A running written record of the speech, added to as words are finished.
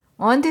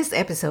On this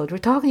episode, we're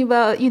talking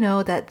about,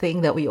 that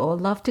thing that we all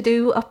love to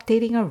do,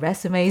 updating our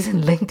resumes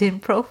and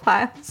LinkedIn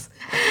profiles.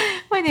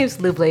 My name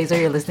is Lou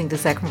Blazer. You're listening to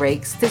Second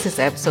Breaks. This is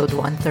episode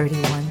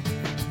 131.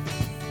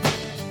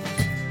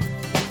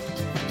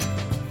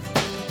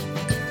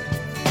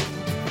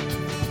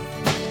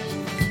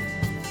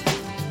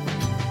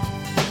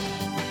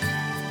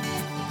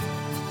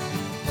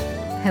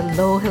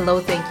 Hello.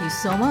 Thank you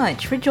so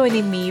much for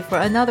joining me for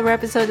another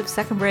episode of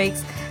Second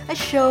Breaks, a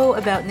show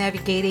about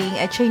navigating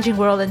a changing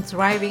world and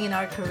thriving in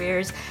our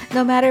careers,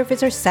 no matter if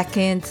it's our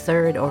second,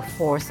 third, or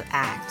fourth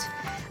act.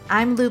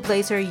 I'm Lou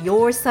Blazer,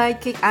 your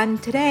sidekick,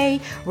 and today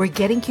we're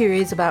getting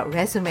curious about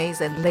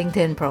resumes and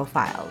LinkedIn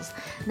profiles.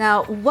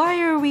 Now,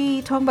 why are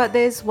we talking about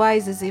this? Why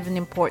is this even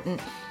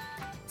important?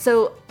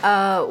 So,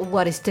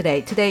 what is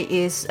today? Today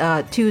is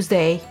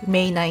Tuesday,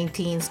 May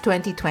 19th,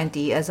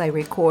 2020, as I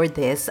record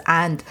this,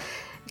 and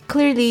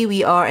clearly,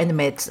 we are in the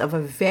midst of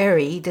a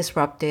very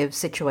disruptive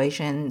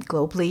situation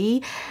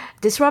globally.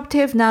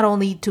 Disruptive not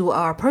only to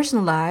our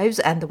personal lives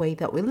and the way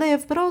that we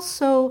live, but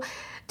also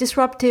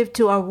disruptive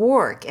to our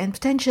work and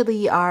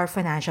potentially our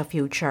financial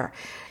future.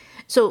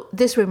 So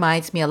this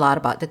reminds me a lot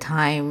about the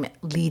time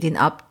leading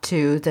up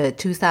to the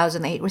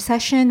 2008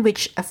 recession,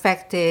 which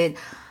affected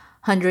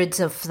hundreds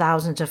of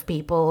thousands of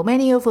people,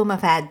 many of whom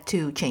have had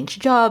to change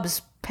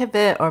jobs,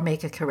 pivot, or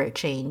make a career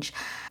change.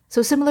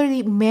 So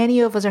similarly,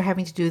 many of us are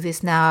having to do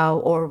this now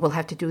or will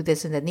have to do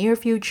this in the near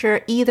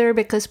future, either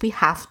because we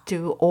have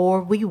to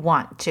or we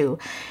want to.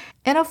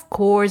 And of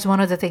course,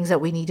 one of the things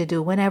that we need to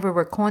do whenever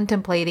we're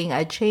contemplating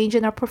a change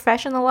in our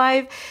professional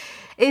life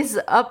is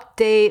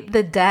update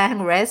the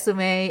dang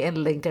resume and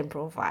LinkedIn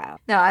profile.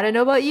 Now, I don't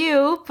know about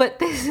you, but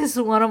this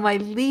is one of my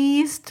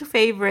least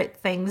favorite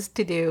things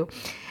to do.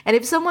 And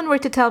if someone were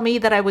to tell me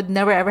that I would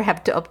never ever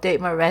have to update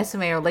my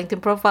resume or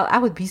LinkedIn profile, I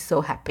would be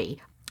so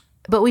happy.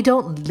 But we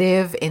don't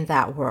live in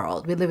that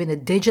world. We live in a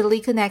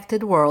digitally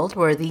connected world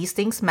where these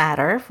things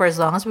matter for as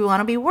long as we want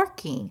to be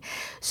working.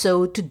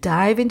 So to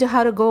dive into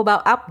how to go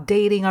about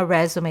updating our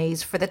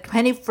resumes for the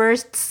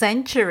 21st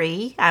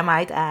century, I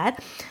might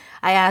add,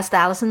 I asked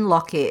Alison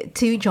Lockett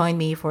to join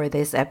me for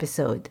this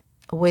episode.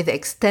 With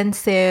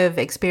extensive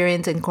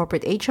experience in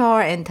corporate HR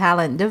and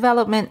talent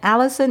development,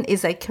 Alison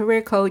is a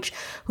career coach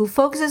who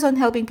focuses on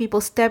helping people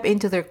step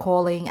into their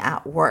calling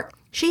at work.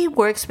 She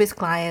works with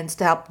clients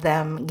to help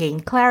them gain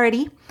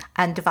clarity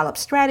and develop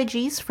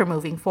strategies for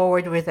moving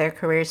forward with their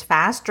careers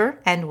faster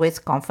and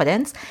with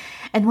confidence.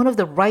 And one of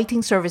the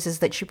writing services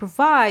that she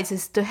provides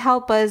is to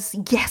help us,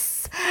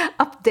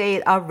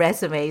 update our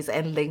resumes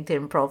and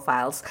LinkedIn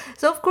profiles.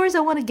 So of course, I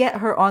want to get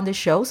her on the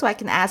show so I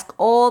can ask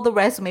all the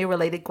resume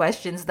related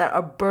questions that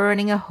are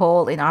burning a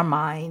hole in our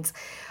minds.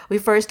 We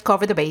first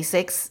cover the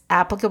basics,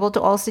 applicable to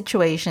all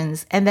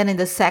situations, and then in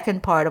the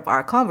second part of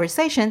our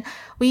conversation,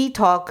 we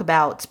talk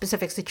about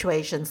specific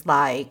situations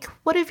like,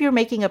 what if you're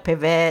making a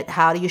pivot?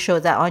 How do you show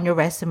that on your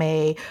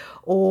resume?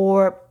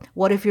 Or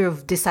what if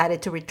you've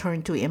decided to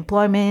return to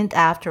employment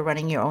after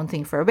running your own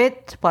thing for a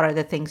bit? What are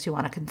the things you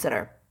want to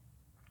consider?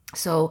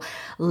 So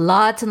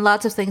lots and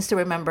lots of things to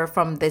remember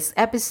from this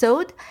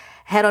episode.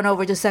 Head on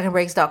over to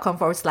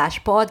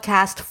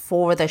secondbreaks.com/podcast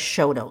for the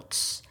show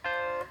notes.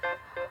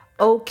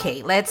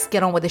 Okay, let's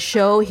get on with the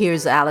show.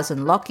 Here's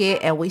Alison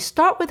Lockett, and we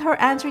start with her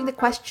answering the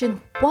question,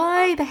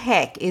 why the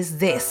heck is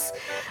this?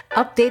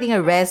 Updating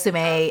a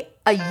resume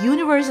a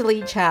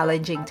universally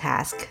challenging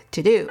task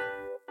to do?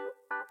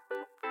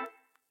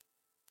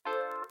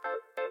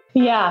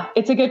 Yeah,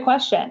 it's a good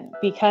question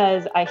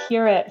because I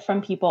hear it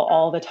from people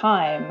all the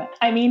time.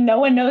 I mean, no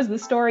one knows the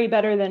story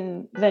better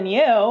than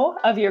you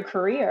of your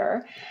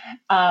career,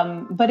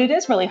 but it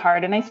is really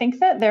hard. And I think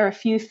that there are a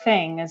few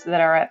things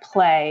that are at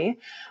play.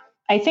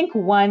 I think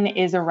one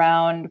is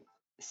around,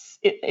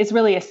 it's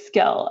really a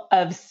skill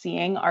of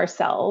seeing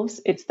ourselves.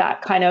 It's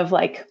that kind of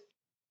like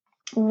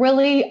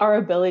really our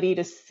ability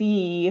to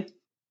see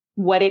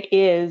what it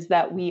is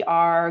that we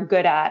are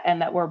good at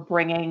and that we're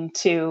bringing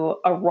to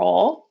a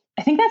role.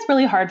 I think that's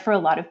really hard for a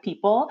lot of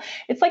people.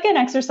 It's like an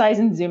exercise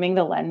in zooming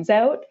the lens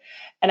out.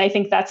 And I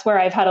think that's where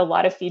I've had a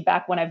lot of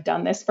feedback when I've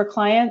done this for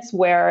clients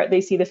where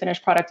they see the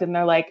finished product and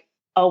they're like,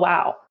 oh,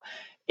 wow.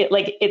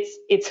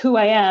 It's who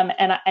I am,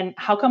 and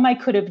how come I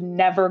could have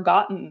never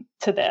gotten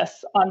to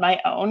this on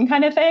my own,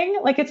 kind of thing.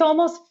 Like it's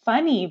almost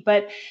funny,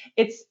 but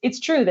it's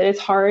true that it's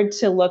hard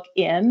to look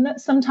in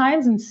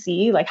sometimes and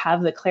see, like,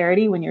 have the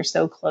clarity when you're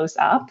so close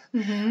up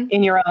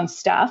in your own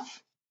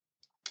stuff.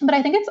 But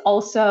I think it's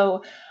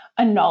also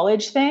a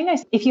knowledge thing.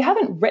 If you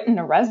haven't written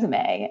a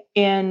resume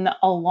in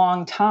a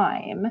long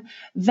time,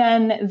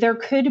 then there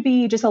could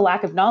be just a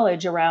lack of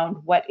knowledge around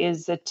what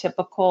is a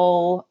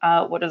typical,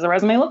 what does a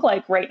resume look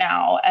like right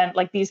now? And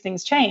like these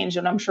things change,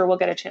 and I'm sure we'll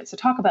get a chance to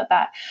talk about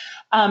that.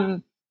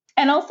 And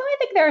also, I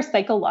think there are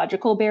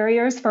psychological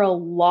barriers for a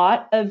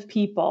lot of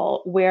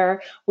people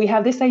where we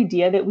have this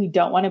idea that we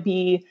don't want to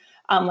be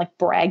like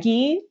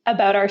braggy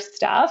about our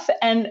stuff.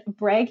 And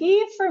braggy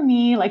for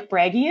me, like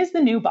braggy is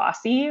the new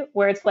bossy,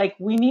 where it's like,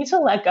 we need to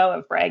let go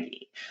of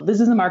braggy.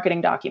 This is a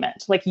marketing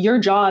document. Like your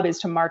job is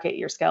to market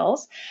your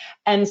skills.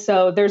 And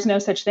so there's no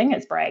such thing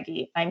as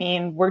braggy. I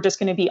mean, we're just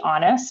going to be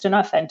honest and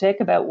authentic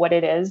about what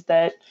it is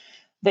that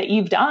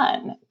you've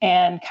done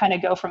and kind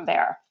of go from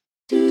there.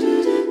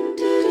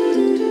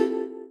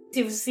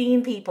 You've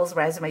seen people's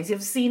resumes,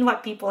 you've seen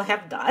what people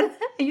have done.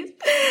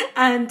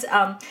 and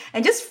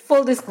just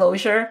full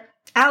disclosure,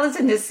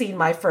 Allison has seen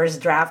my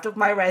first draft of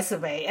my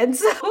resume. And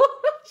so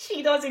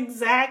she knows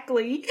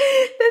exactly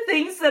the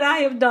things that I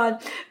have done.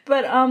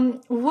 But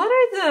what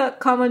are the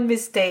common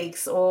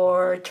mistakes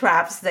or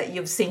traps that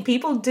you've seen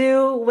people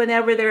do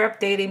whenever they're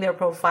updating their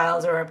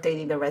profiles or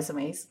updating their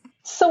resumes?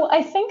 So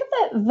I think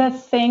that the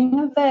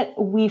thing that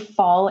we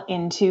fall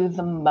into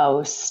the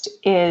most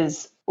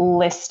is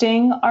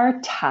listing our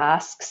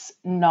tasks,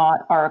 not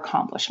our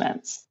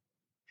accomplishments,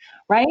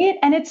 right?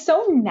 And it's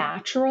so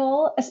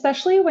natural,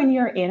 especially when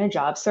you're in a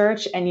job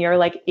search and you're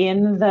like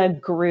in the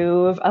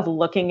groove of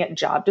looking at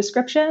job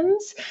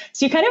descriptions.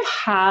 So you kind of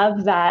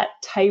have that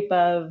type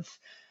of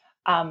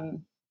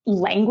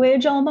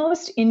language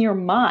almost in your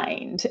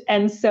mind.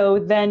 And so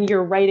then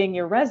you're writing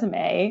your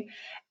resume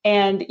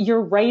and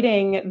you're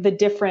writing the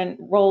different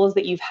roles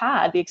that you've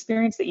had, the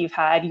experience that you've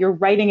had, you're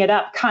writing it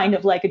up kind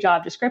of like a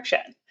job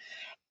description.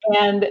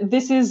 And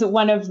this is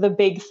one of the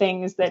big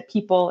things that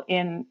people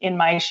in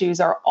my shoes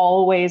are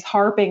always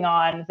harping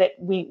on, that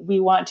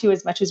we want to,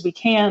 as much as we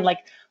can,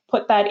 like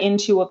put that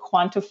into a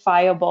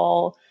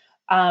quantifiable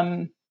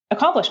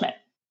accomplishment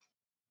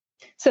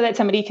so that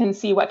somebody can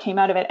see what came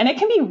out of it. And it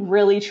can be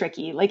really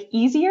tricky, like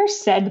easier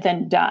said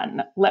than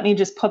done. Let me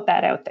just put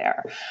that out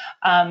there,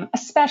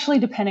 especially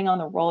depending on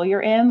the role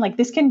you're in. Like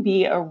this can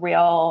be a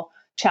real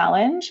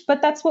challenge,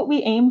 but that's what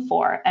we aim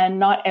for. And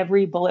not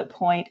every bullet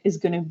point is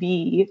going to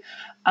be,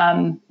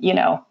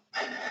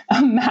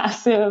 a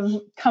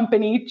massive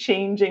company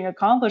changing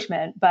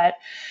accomplishment, but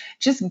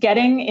just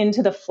getting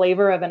into the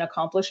flavor of an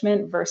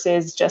accomplishment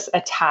versus just a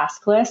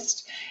task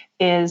list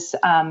is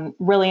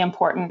really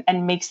important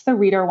and makes the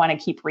reader want to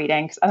keep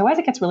reading, because otherwise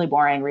it gets really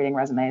boring reading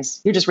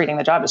resumes. You're just reading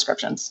the job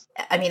descriptions.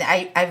 I mean,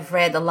 I've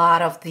read a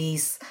lot of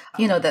these,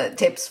 the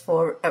tips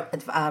for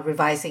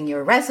revising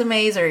your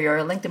resumes or your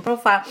LinkedIn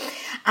profile.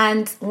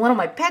 And one of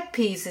my pet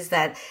peeves is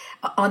that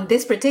on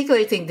this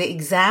particular thing, the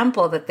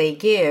example that they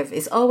give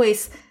is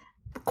always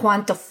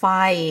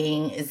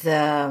quantifying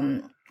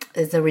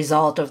the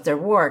result of their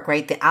work,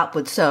 right? The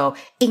output. So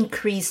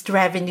increased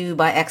revenue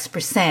by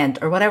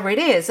X% or whatever it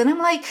is. And I'm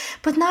like,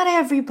 but not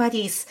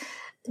everybody's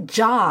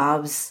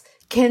jobs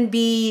can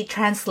be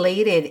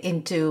translated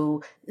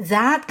into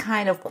that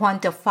kind of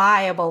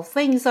quantifiable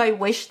thing. So I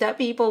wish that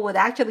people would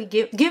actually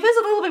give us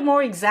a little bit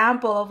more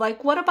example of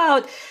like, what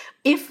about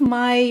if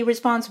my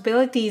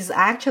responsibilities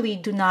actually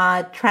do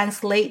not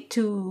translate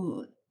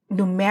to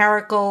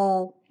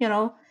numerical,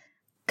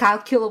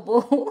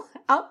 calculable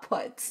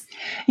outputs?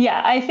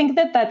 Yeah, I think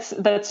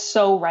that's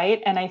so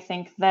right. And I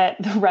think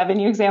that the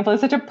revenue example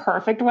is such a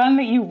perfect one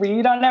that you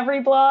read on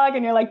every blog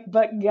and you're like,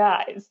 but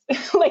guys,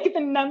 like the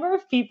number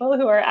of people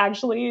who are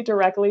actually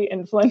directly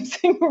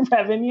influencing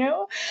revenue.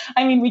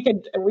 I mean, we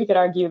could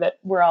argue that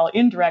we're all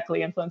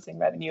indirectly influencing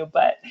revenue,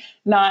 but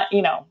not,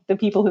 the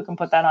people who can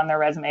put that on their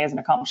resume as an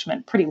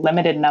accomplishment, pretty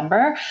limited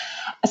number.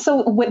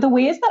 So the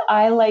ways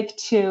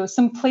that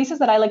some places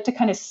that I like to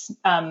kind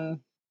of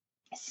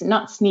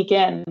not sneak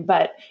in,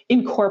 but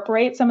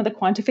incorporate some of the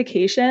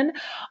quantification.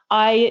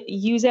 I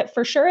use it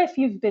for sure. If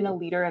you've been a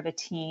leader of a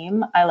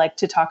team, I like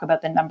to talk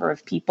about the number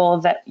of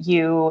people that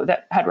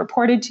had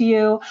reported to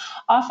you.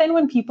 Often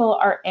when people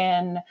are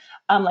in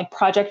like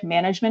project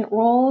management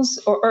roles,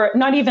 or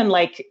not even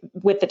like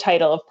with the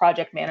title of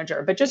project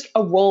manager, but just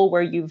a role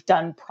where you've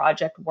done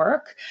project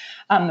work,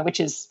 which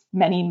is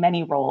many,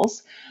 many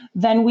roles,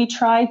 then we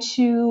try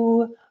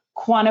to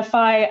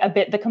quantify a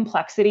bit the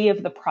complexity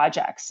of the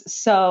projects.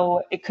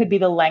 So it could be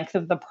the length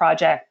of the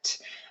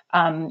project,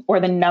 or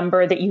the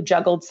number that you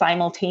juggled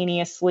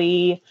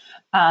simultaneously,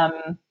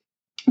 the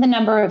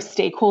number of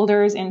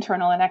stakeholders,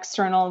 internal and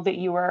external, that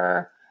you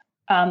were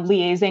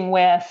liaising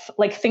with,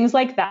 like things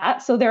like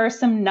that. So there are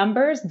some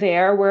numbers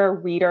there where a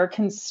reader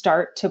can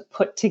start to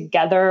put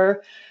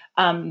together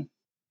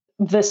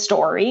the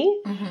story,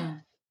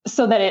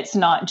 so that it's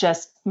not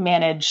just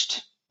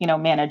managed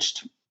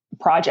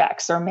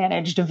projects or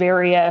managed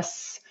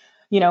various,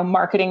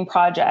 marketing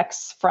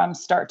projects from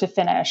start to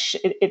finish.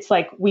 It's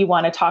like we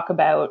want to talk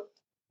about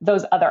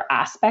those other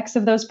aspects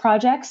of those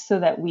projects so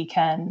that we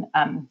can,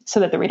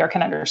 so that the reader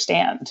can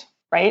understand,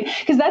 right?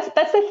 Because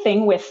that's the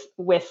thing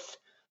with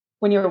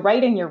when you're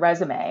writing your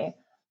resume.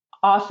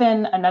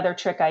 Often another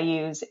trick I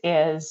use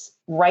is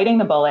writing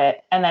the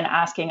bullet and then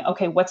asking,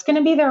 okay, what's going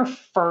to be their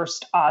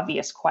first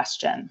obvious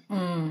question?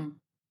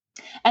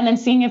 And then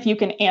seeing if you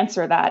can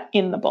answer that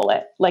in the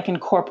bullet, like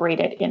incorporate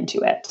it into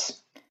it.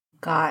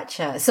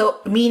 Gotcha. So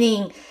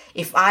meaning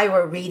if I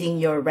were reading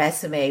your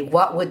resume,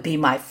 what would be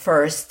my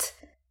first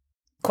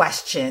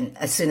question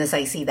as soon as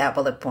I see that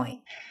bullet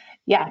point?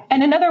 Yeah.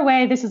 And another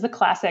way, this is a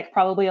classic,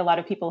 probably a lot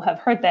of people have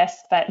heard this,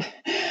 but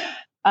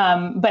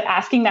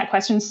asking that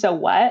question, so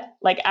what?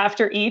 Like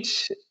after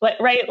each, like,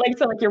 right? Like,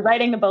 so like you're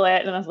writing the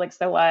bullet and I was like,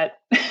 so what?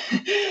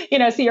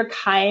 So you're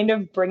kind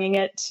of bringing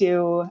it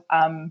to,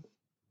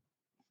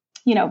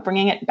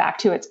 bringing it back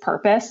to its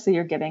purpose. So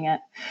you're giving it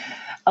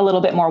a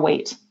little bit more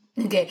weight.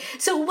 Okay.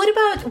 So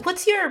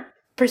what's your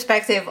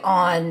perspective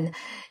on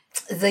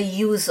the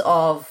use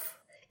of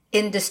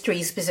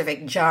industry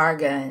specific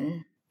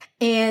jargon,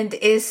 and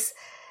is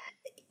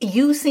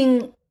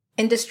using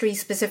industry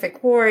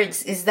specific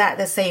words, is that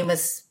the same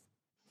as,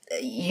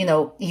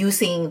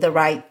 using the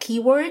right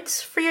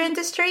keywords for your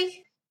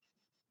industry?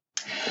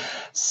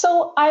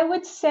 So I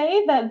would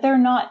say that they're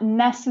not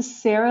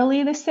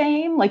necessarily the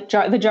same. Like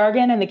the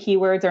jargon and the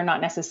keywords are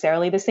not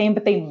necessarily the same,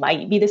 but they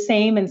might be the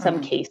same in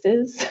some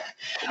cases.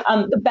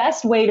 The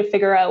best way to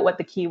figure out what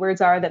the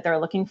keywords are that they're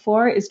looking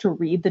for is to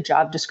read the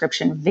job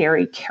description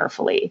very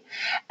carefully.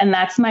 And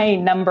that's my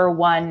number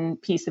one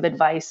piece of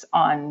advice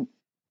on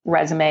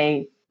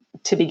resume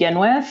to begin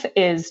with,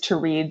 is to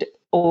read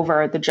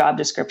over the job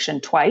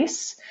description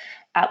twice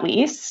at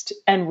least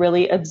and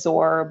really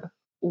absorb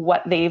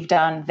what they've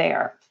done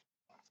there.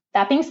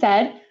 That being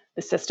said,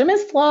 the system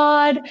is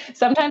flawed.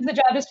 Sometimes the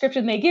job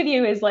description they give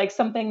you is like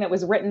something that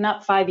was written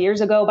up 5 years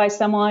ago by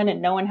someone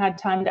and no one had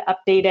time to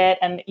update it.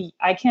 And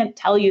I can't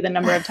tell you the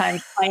number of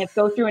times clients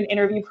go through an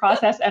interview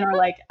process and are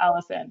like,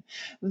 Allison,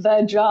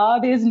 the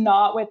job is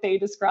not what they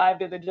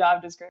described in the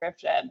job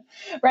description,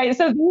 right?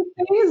 So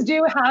these things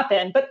do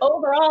happen, but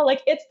overall,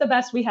 like it's the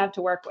best we have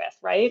to work with,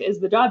 right? Is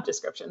the job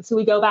description. So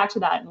we go back to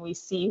that and we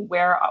see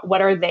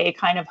what are they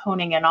kind of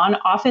honing in on.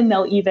 Often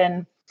they'll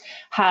even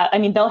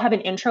they'll have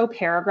an intro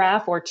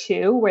paragraph or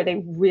two where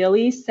they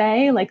really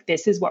say, like,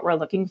 this is what we're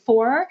looking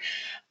for.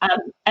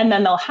 And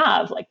then they'll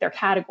have like their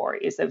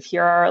categories of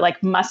here are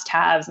like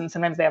must-haves, and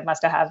sometimes they have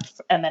must-haves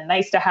and then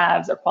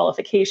nice-to-haves or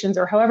qualifications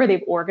or however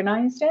they've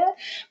organized it.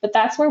 But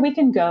that's where we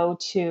can go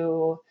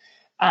to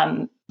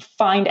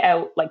find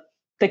out like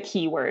the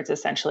keywords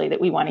essentially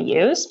that we want to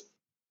use.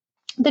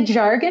 The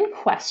jargon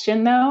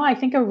question, though, I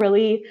think a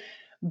really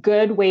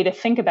good way to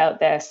think about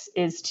this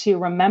is to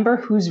remember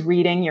who's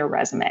reading your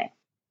resume.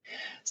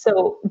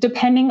 So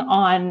depending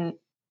on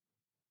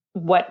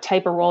what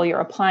type of role you're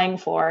applying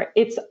for,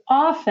 it's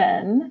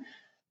often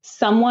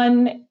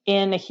someone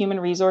in a human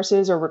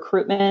resources or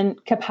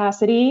recruitment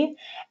capacity,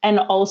 and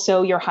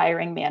also your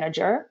hiring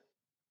manager,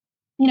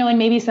 and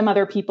maybe some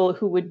other people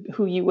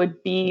who you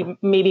would be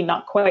maybe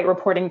not quite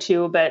reporting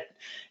to, but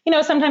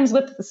sometimes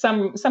with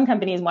some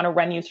companies want to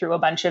run you through a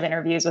bunch of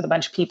interviews with a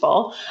bunch of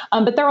people,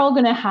 but they're all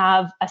going to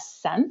have a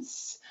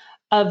sense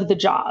of the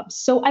job.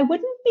 So I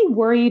wouldn't be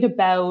worried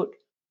about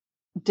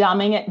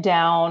dumbing it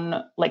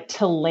down like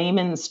to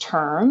layman's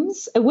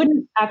terms. I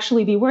wouldn't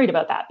actually be worried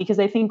about that, because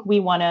I think we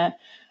want to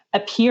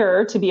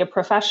appear to be a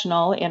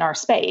professional in our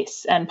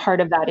space, and part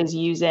of that is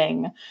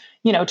using,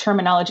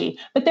 terminology.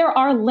 But there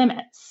are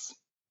limits.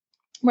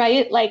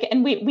 Right. Like,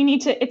 and we need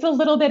to, it's a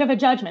little bit of a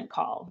judgment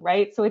call,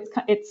 right? So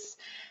it's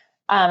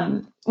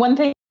one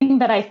thing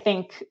that I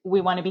think we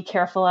want to be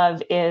careful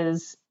of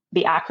is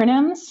the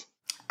acronyms.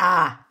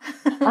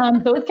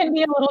 Those can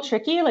be a little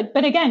tricky,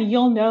 but again,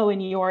 you'll know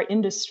in your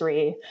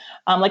industry,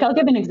 I'll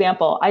give an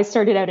example. I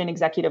started out in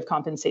executive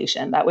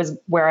compensation. That was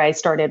where I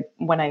started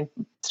when I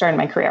started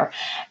my career.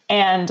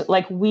 And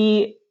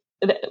we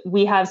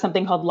have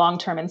something called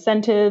long-term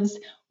incentives.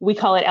 We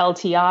call it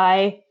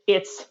LTI.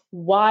 It's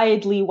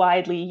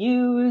widely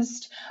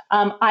used.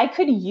 I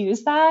could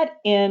use that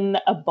in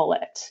a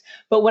bullet,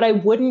 but what I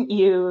wouldn't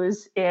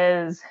use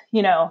is,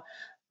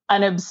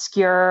 an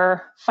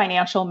obscure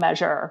financial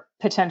measure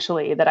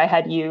potentially that I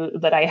had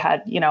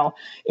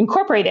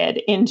incorporated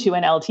into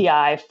an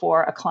LTI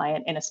for a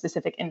client in a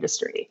specific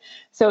industry.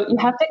 So you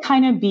have to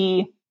kind of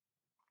be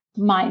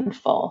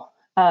mindful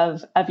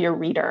of your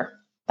reader.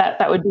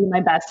 That would be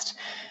my best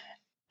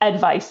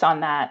advice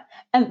on that.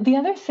 And the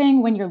other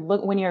thing, when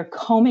you're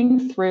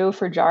combing through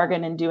for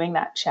jargon and doing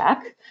that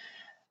check,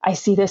 I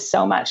see this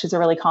so much. It's a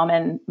really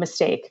common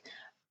mistake.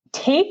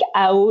 Take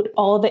out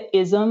all the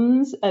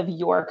isms of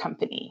your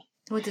company.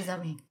 What does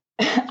that mean?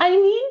 I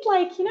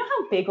mean,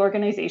 how big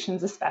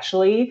organizations,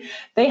 especially,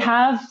 they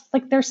have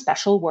their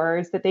special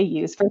words that they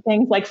use for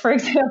things. Like, for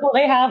example,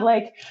 they have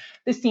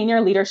the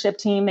senior leadership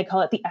team, they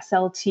call it the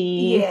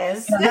SLT.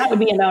 Yes. That would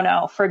be a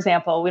no-no. For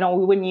example, we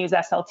wouldn't use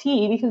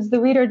SLT because the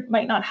reader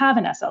might not have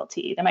an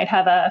SLT. They might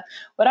have a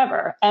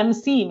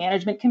MC,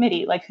 management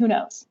committee, who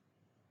knows?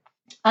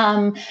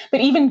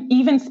 But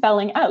even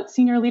spelling out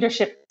senior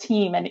leadership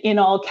team and in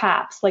all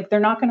caps, they're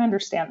not going to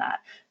understand that.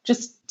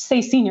 Just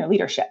say senior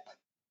leadership.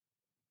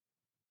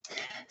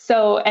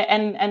 So,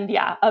 and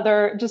yeah,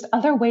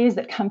 other ways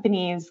that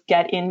companies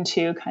get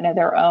into kind of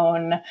their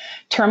own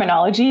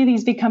terminology.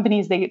 These big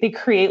companies, they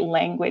create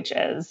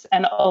languages,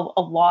 and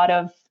a lot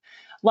of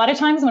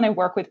times when I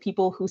work with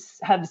people who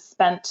have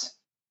spent,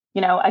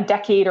 a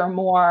decade or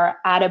more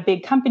at a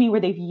big company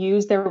where they've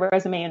used their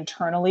resume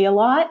internally a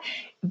lot,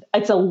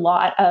 it's a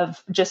lot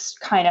of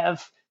just kind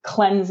of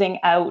cleansing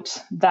out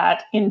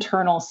that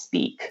internal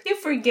speak. You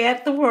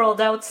forget the world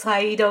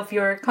outside of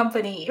your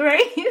company,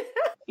 right?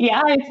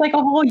 Yeah, it's like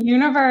a whole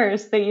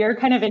universe that you're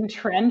kind of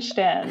entrenched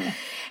in.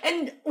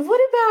 And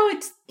what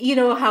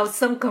about, how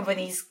some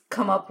companies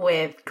come up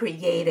with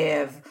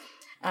creative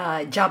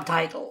job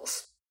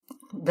titles?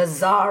 The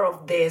czar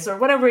of this or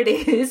whatever it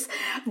is.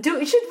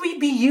 Should we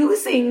be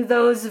using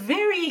those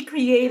very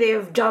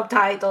creative job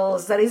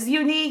titles that is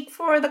unique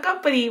for the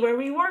company where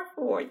we work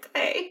for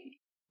today?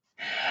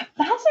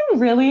 That's a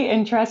really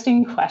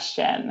interesting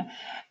question.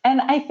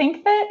 And I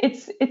think that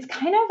it's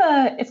kind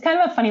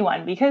of a funny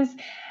one because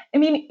I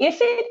mean, if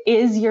it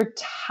is your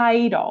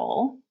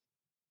title,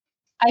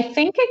 I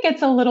think it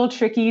gets a little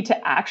tricky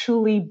to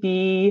actually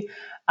be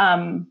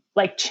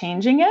like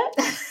changing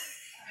it.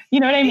 You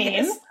know what I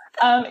mean? Yes.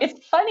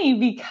 It's funny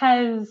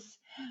because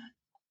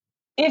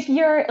if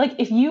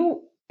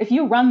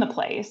you run the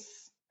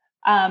place,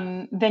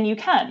 then you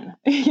can,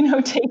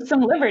 take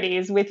some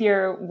liberties with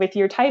your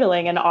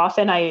titling. And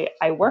often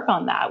I work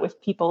on that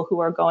with people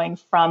who are going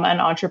from an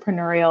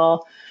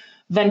entrepreneurial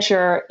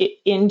venture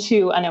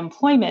into an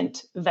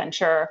employment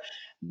venture.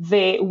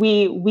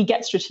 We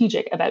get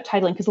strategic about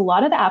titling because a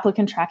lot of the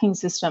applicant tracking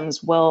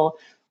systems will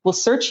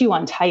search you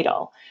on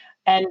title.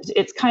 And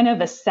it's kind of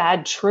a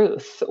sad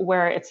truth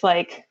where it's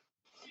like,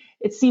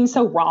 it seems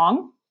so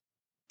wrong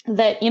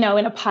that, in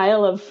a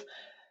pile of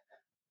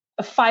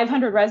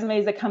 500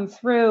 resumes that come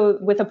through,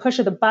 with a push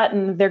of the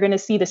button, they're going to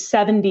see the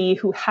 70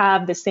 who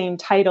have the same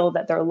title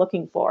that they're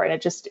looking for. And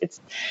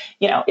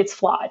it's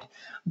flawed.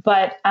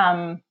 But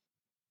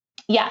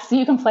yeah, so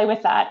you can play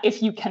with that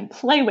if you can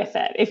play with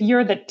it, if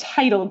you're the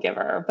title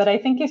giver. But I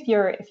think if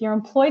you're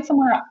employed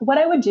somewhere, what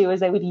I would do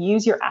is I would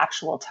use your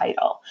actual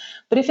title.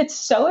 But if it's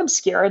so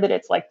obscure that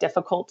it's like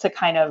difficult to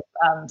kind of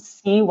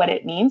see what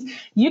it means,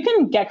 you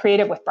can get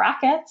creative with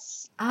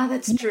brackets.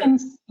 That's true.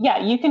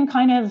 You can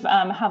kind of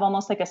have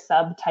almost like a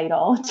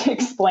subtitle to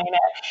explain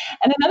it.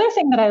 And another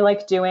thing that I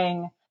like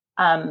doing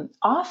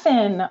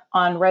often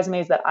on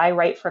resumes that I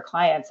write for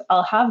clients,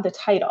 I'll have the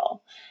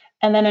title.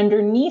 And then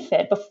underneath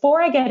it,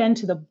 before I get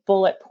into the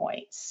bullet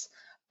points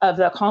of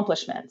the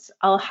accomplishments,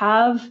 I'll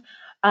have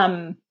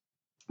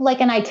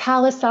like an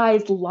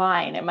italicized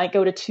line. It might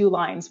go to 2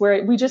 lines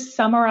where we just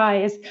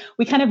summarize,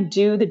 we kind of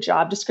do the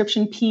job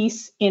description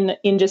piece in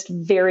just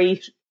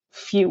very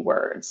few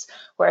words,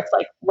 where it's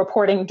like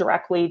reporting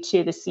directly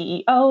to the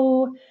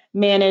CEO,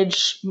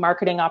 manage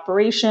marketing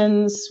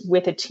operations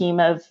with a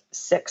team of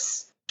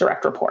 6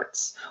 direct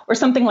reports or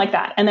something like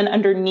that. And then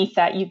underneath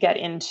that, you get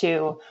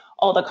into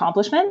all the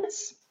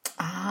accomplishments.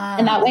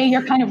 And that way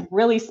you're kind of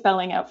really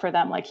spelling out for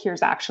them, like,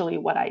 here's actually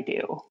what I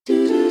do.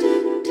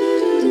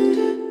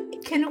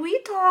 Can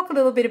we talk a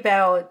little bit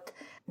about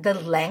the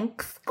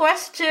length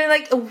question?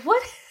 Like,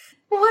 what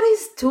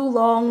is too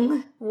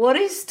long? What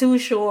is too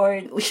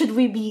short? Should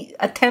we be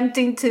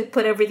attempting to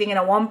put everything in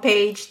a 1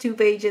 page, 2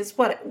 pages?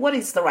 What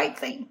is the right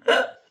thing?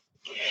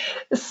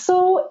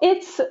 So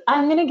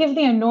I'm going to give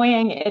the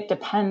annoying "it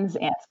depends"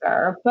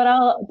 answer, but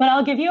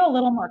I'll give you a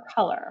little more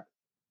color.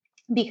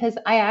 Because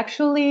I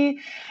actually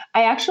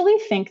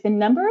think the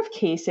number of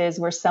cases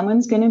where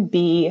someone's going to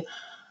be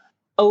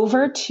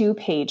over 2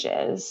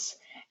 pages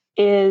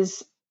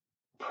is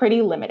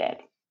pretty limited.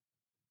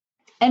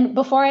 And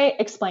before I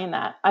explain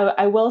that,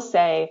 I will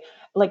say,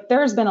 like,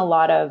 there's been a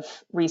lot of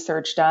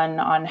research done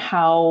on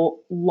how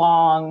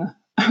long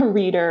a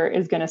reader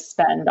is going to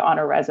spend on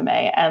a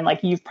resume. And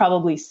like, you've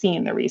probably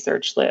seen the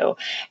research, Lou.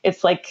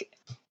 It's like,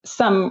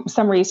 some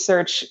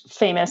research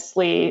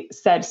famously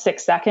said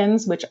 6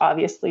 seconds, which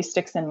obviously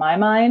sticks in my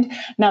mind.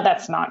 Now,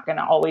 that's not going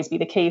to always be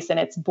the case, and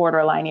it's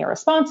borderline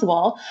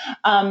irresponsible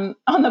on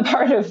the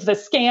part of the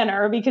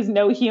scanner, because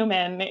no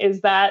human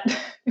is that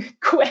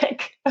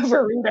quick of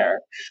a reader.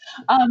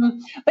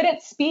 But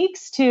it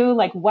speaks to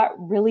like what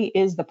really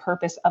is the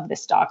purpose of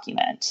this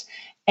document.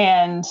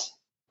 And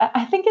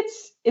I think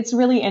it's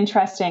really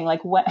interesting.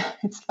 Like,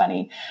 it's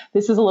funny.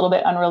 This is a little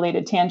bit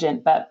unrelated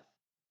tangent, but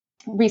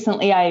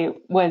recently I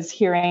was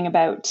hearing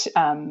about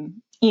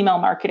email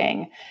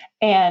marketing,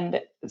 and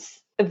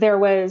there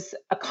was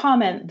a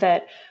comment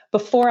that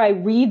before I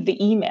read the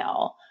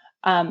email,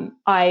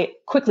 I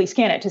quickly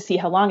scan it to see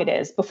how long it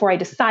is before I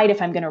decide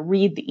if I'm going to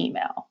read the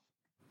email.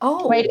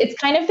 Oh, right. It's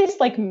kind of this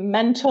like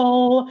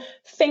mental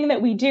thing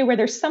that we do where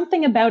there's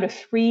something about a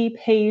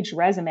 3-page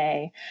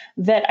resume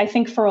that I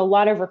think for a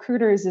lot of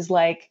recruiters is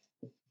like,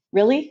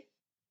 really?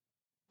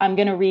 I'm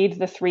going to read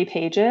the 3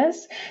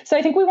 pages. So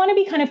I think we want to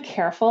be kind of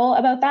careful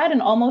about that and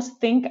almost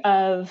think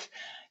of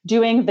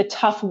doing the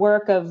tough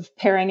work of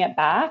paring it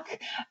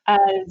back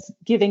as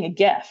giving a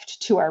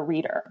gift to our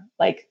reader.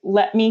 Like,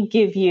 let me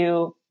give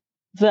you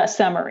the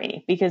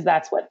summary, because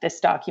that's what this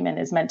document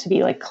is meant to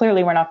be. Like,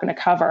 clearly we're not going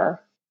to cover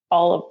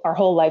all of our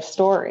whole life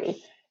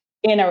story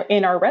in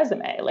our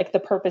resume. Like, the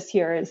purpose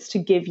here is to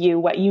give you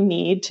what you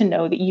need to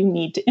know that you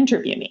need to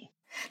interview me.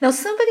 Now,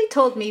 somebody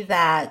told me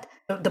that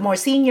the more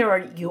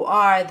senior you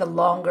are, the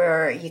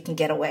longer you can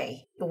get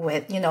away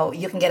with,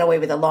 you can get away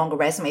with a longer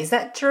resume. Is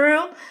that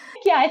true?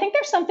 I think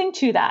there's something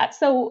to that.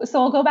 So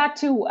I'll go back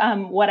to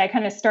what I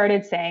kind of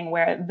started saying,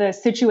 where the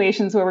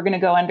situations where we're going to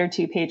go under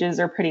 2 pages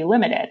are pretty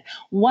limited.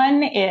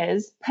 One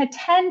is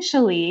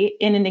potentially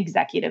in an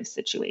executive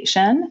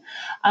situation.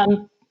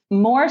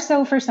 More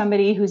so for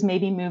somebody who's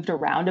maybe moved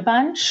around a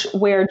bunch,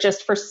 where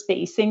just for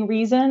spacing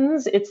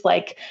reasons, it's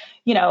like,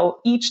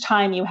 each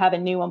time you have a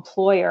new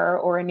employer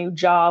or a new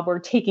job, we're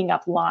taking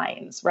up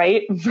lines,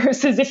 right?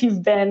 Versus if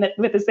you've been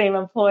with the same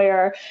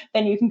employer,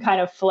 then you can kind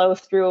of flow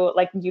through,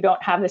 like you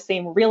don't have the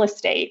same real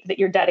estate that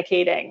you're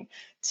dedicating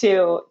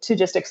to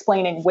just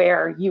explaining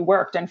where you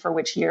worked and for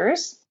which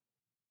years.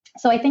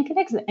 So I think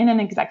in an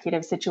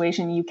executive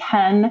situation, you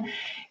can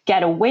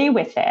get away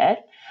with it.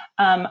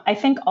 I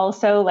think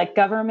also like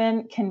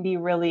government can be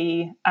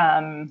really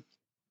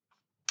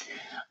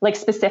like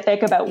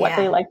specific about what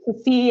they like to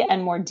see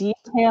and more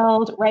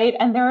detailed, right?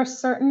 And there are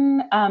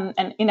certain,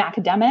 and in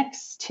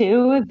academics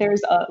too,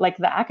 there's like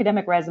the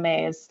academic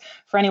resumes,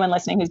 for anyone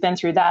listening who's been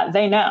through that,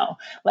 they know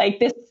like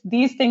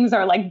these things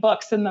are like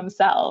books in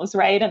themselves,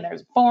 right? And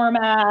there's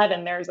format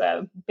and there's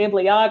a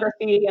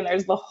bibliography and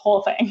there's the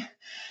whole thing.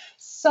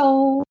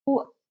 So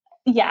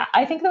yeah,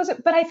 I think those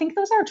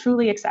are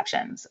truly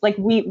exceptions. Like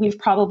we've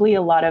probably,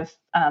 a lot of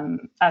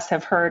us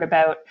have heard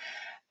about,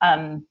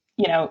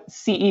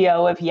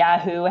 CEO of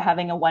Yahoo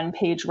having a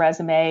 1-page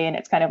resume, and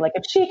it's kind of like,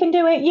 if she can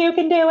do it, you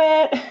can do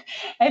it.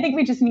 I think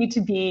we just need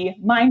to be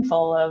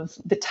mindful of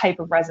the type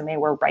of resume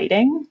we're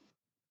writing.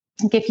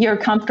 If you're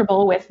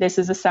comfortable with, this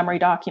is a summary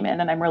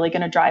document and I'm really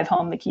going to drive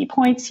home the key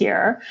points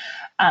here,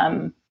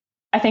 I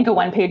think a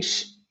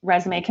 1-page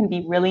resume can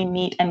be really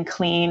neat and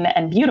clean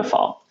and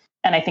beautiful.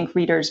 And I think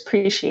readers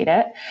appreciate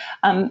it.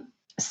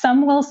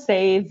 Some will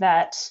say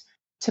that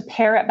to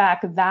pare it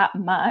back that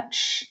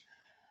much,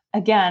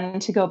 again,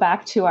 to go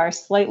back to our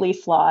slightly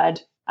flawed,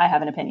 I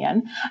have an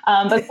opinion,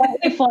 but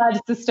slightly flawed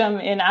system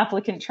in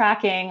applicant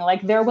tracking,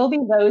 like there will be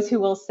those who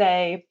will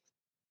say,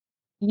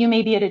 you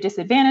may be at a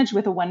disadvantage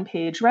with a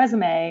 1-page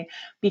resume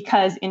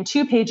because in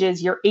 2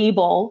 pages, you're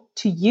able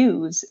to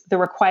use the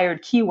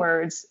required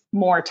keywords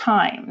more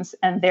times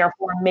and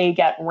therefore may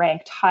get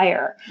ranked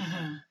higher.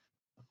 Mm-hmm.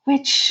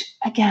 Which,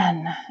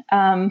 again,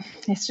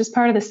 it's just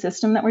part of the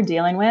system that we're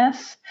dealing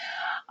with.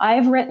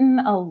 I've written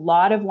a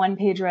lot of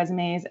 1-page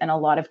resumes and a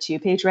lot of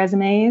 2-page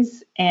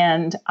resumes,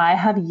 and I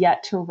have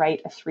yet to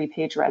write a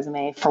 3-page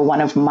resume for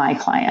one of my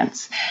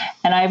clients.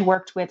 And I've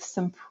worked with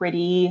some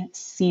pretty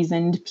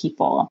seasoned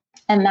people,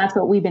 and that's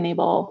what we've been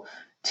able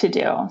to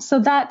do. So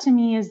that, to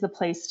me, is the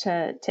place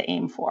to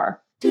aim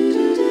for.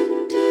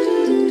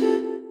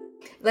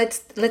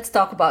 Let's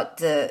talk about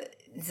the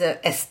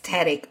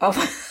aesthetic of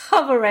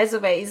a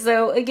resume.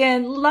 So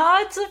again,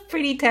 lots of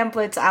pretty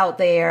templates out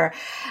there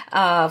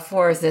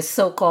for the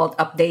so-called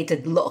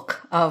updated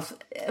look of,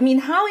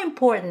 how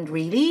important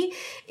really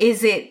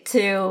is it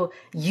to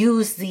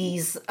use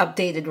these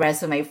updated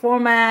resume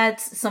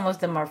formats? Some of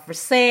them are for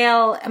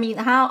sale.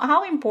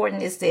 How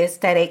important is the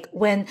aesthetic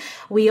when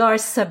we are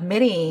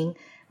submitting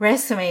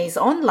resumes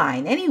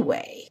online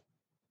anyway?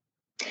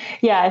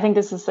 Yeah, I think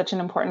this is such an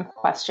important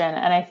question.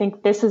 And I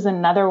think this is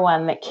another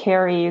one that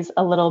carries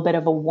a little bit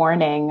of a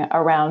warning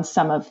around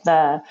some of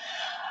the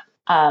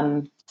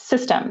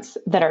systems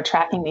that are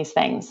tracking these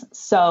things.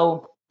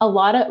 So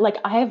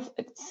I've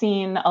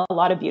seen a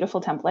lot of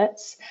beautiful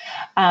templates.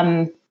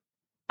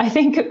 I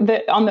think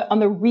that on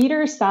the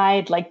reader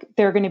side, like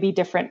they're going to be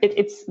different.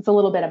 It's a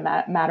little bit a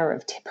matter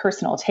of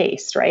personal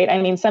taste,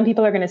 right? Some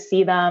people are going to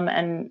see them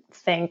and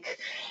think,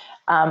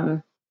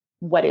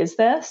 what is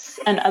this?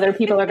 And other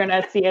people are going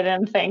to see it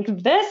and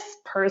think, this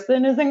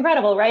person is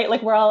incredible, right?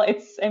 Like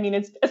it's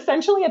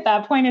essentially at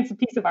that point, it's a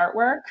piece of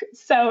artwork.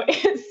 So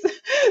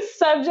it's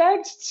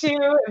subject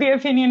to the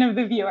opinion of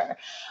the viewer.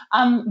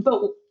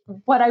 But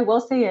what I will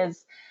say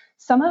is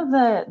some of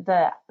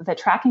the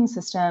tracking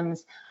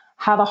systems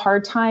have a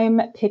hard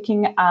time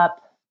picking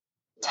up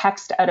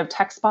text out of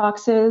text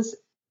boxes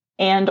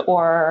and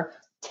or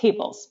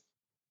tables.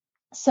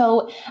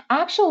 So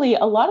actually,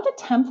 a lot of the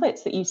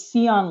templates that you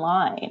see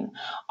online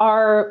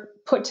are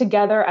put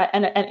together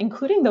and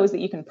including those that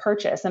you can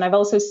purchase. And I've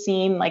also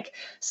seen like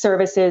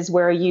services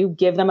where you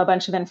give them a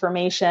bunch of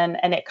information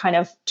and it kind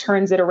of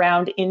turns it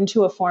around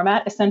into a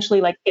format, essentially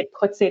like it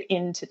puts it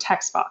into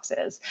text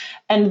boxes.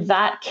 And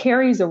that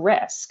carries a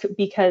risk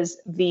because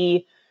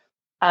the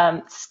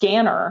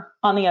scanner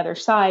on the other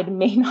side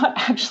may not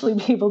actually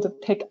be able to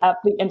pick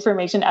up the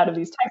information out of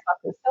these text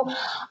boxes. So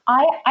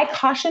I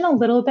caution a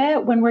little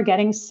bit when we're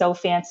getting so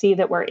fancy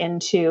that we're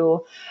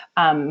into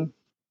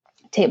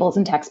tables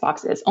and text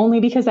boxes, only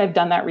because I've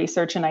done that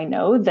research and I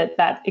know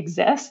that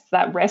exists,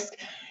 that risk.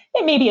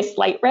 It may be a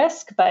slight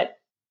risk, but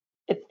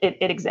it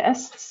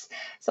exists.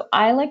 So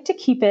I like to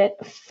keep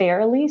it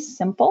fairly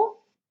simple.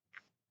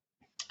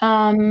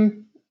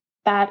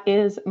 That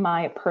is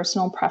my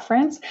personal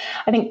preference.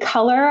 I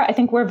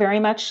think we're very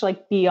much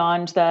like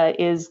beyond the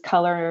is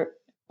color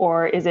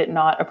or is it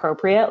not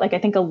appropriate? Like I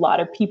think a lot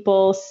of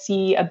people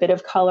see a bit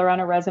of color on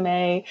a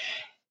resume,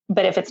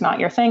 but if it's not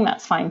your thing,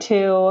 that's fine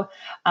too.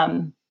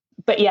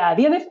 But yeah,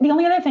 the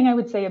only other thing I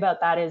would say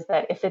about that is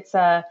that if it's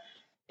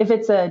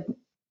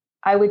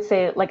I would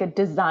say like a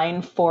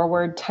design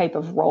forward type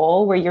of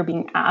role where you're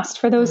being asked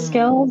for those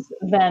skills,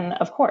 then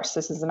of course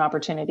this is an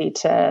opportunity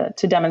to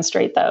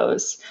demonstrate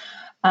those.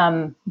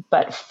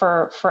 But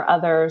for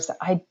others,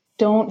 I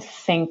don't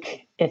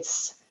think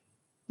it's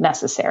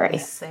necessary.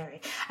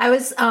 I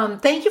was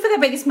thank you for that,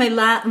 because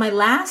my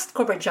last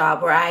corporate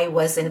job, where I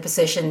was in a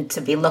position to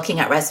be looking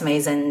at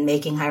resumes and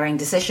making hiring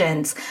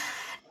decisions,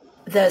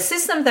 the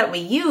system that we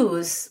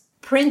use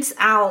prints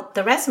out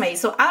the resume.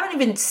 So I don't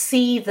even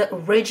see the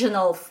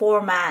original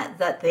format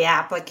that the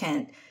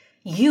applicant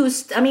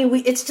used. I mean,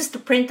 it's just a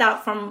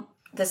printout from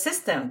the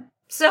system.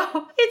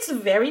 So it's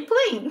very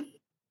plain.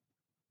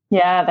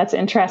 Yeah, that's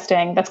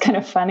interesting. That's kind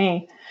of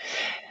funny.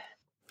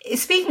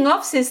 Speaking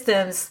of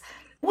systems,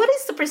 what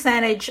is the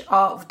percentage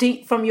of,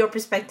 from your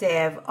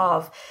perspective,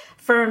 of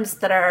firms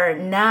that are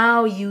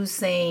now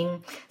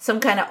using some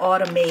kind of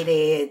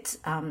automated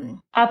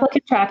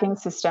applicant tracking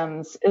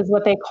systems is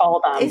what they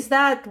call them? Is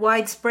that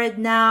widespread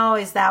now?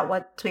 Is that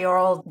what we are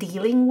all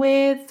dealing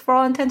with for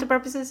all intents and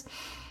purposes?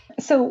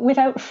 So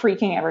without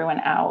freaking everyone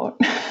out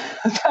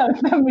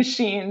about the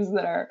machines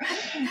that are,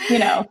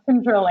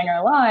 controlling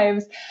our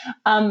lives,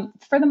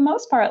 for the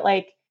most part,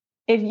 like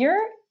if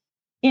you're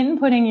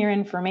inputting your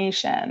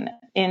information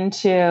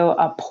into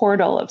a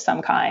portal of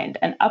some kind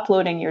and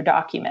uploading your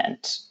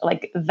document,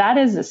 like that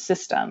is a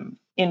system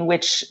in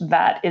which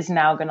that is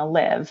now going to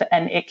live.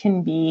 And it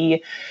can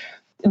be,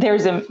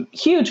 there's a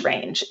huge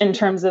range in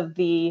terms of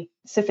the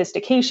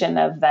sophistication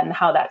of then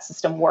how that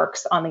system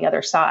works on the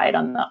other side,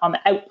 on the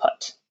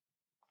output,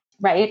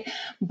 right?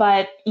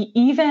 But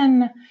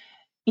even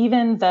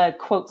the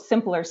quote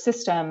simpler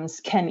systems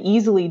can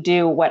easily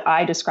do what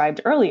I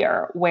described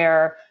earlier,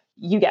 where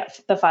you get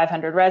the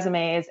 500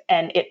 resumes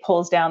and it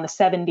pulls down the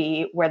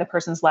 70 where the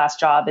person's last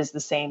job is the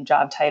same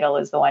job title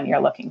as the one you're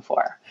looking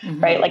for,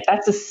 right? Like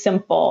that's a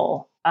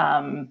simple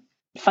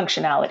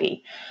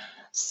functionality.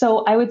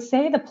 So I would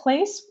say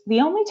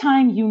the only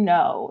time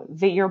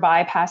that you're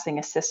bypassing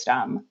a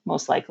system,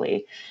 most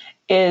likely,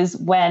 is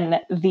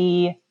when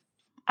the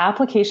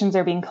applications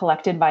are being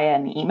collected via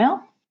an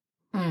email.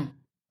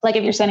 Like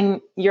if you're sending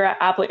your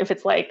if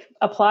it's like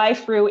apply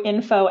through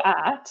info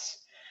at,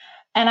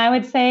 and I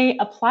would say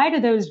apply to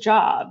those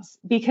jobs,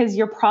 because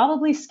you're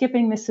probably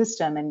skipping the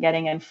system and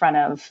getting in front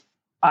of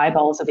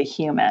eyeballs of a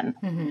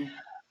human.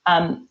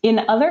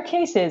 In other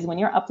cases, when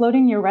you're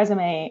uploading your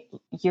resume,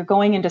 you're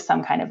going into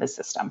some kind of a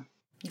system.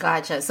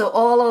 Gotcha. So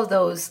all of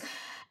those,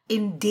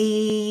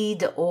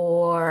 Indeed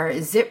or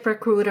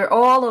ZipRecruiter,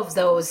 all of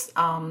those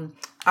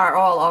are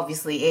all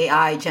obviously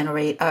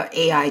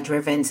AI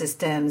driven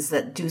systems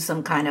that do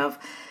some kind of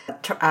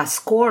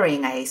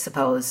scoring, I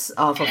suppose,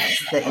 off of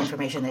the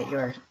information that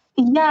you're.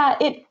 Yeah,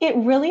 it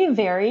really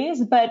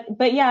varies,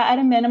 but yeah, at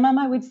a minimum,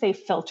 I would say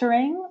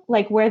filtering,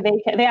 like where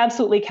they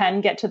absolutely can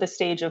get to the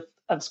stage of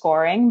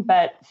scoring,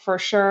 but for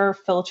sure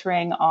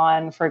filtering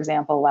on, for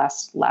example,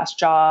 last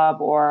job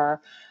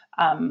or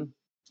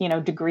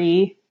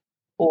degree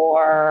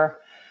or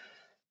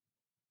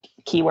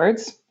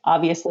keywords.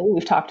 Obviously,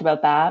 we've talked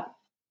about that.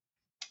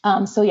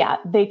 So yeah,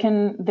 they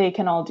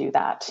can all do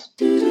that.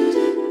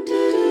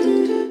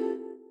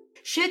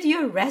 Should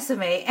your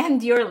resume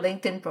and your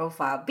LinkedIn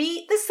profile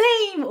be the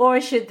same,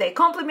 or should they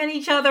complement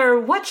each other?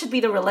 What should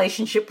be the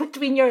relationship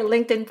between your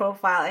LinkedIn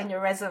profile and your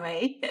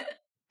resume?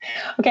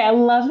 Okay, I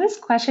love this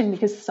question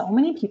because so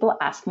many people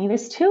ask me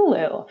this too,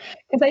 Lou.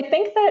 Because I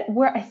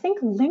think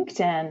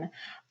LinkedIn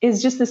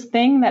is just this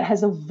thing that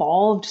has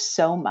evolved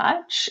so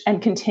much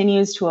and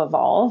continues to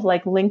evolve.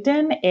 Like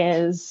LinkedIn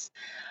is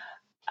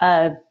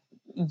a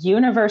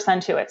universe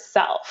unto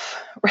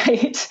itself,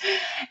 right?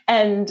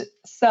 And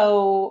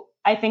so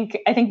I think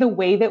the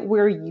way that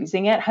we're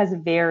using it has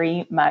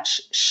very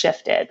much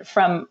shifted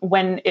from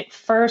when it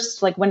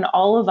first, like when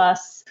all of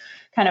us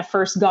kind of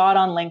first got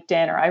on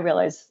LinkedIn, or I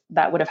realize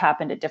that would have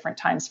happened at different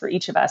times for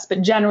each of us.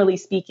 But generally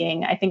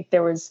speaking, I think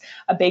there was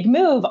a big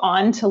move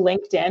on to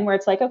LinkedIn where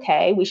it's like,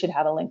 okay, we should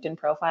have a LinkedIn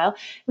profile.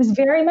 It was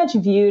very much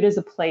viewed as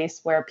a place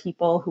where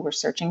people who were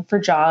searching for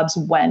jobs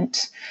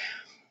went.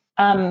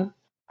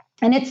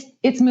 And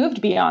it's moved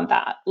beyond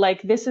that.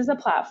 Like this is a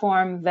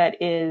platform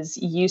that is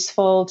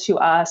useful to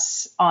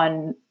us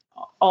on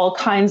all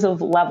kinds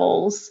of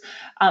levels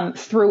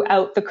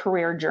throughout the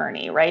career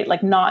journey, right?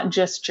 Like not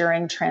just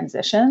during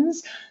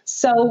transitions.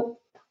 So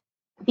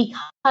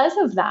because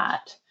of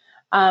that,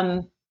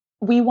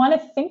 we want to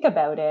think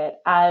about it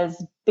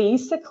as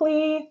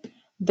basically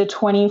the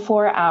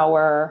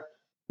 24-hour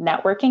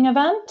networking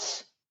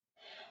event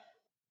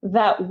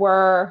that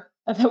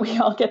we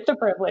all get the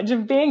privilege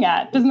of being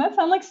at. Doesn't that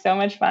sound like so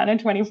much fun, a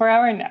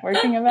 24-hour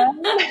networking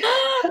event?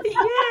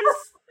 Yes.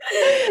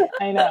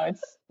 I know,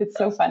 it's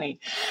so funny.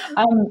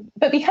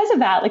 But because of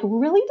that, like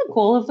really the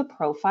goal of the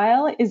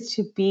profile is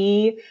to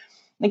be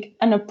like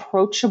an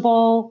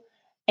approachable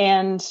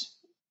and,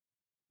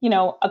 you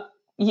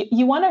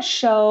want to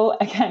show,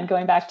 again,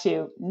 going back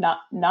to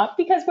not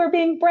because we're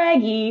being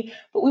braggy,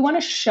 but we want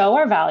to show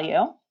our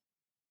value,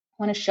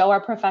 want to show our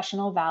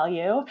professional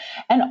value,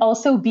 and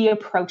also be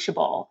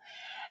approachable.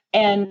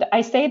 And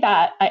I say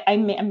that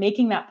I'm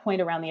making that point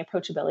around the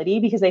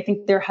approachability because I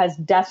think there has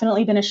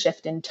definitely been a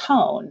shift in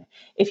tone.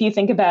 If you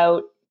think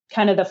about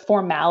kind of the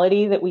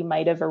formality that we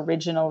might have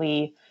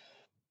originally,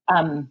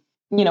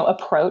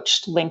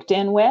 approached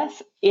LinkedIn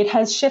with, it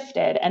has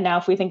shifted. And now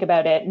if we think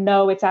about it,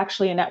 no, it's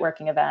actually a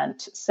networking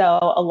event.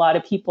 So a lot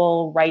of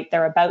people write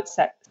their about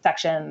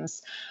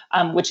sections,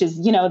 which is,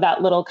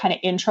 that little kind of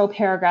intro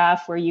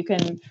paragraph where you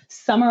can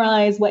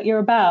summarize what you're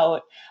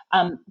about.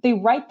 They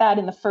write that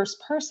in the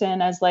first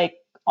person as like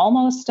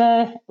almost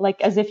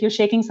like as if you're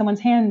shaking someone's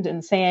hand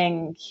and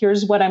saying,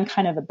 here's what I'm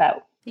kind of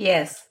about.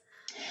 Yes.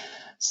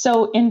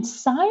 So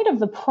inside of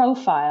the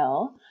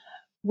profile,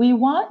 we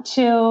want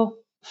to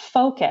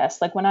focus,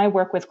 like when I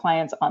work with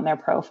clients on their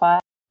profile,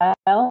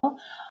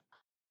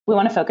 we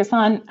want to focus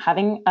on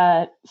having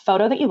a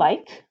photo that you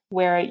like,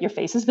 where your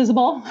face is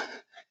visible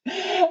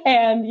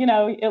and,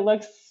 it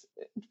looks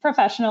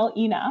professional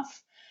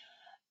enough.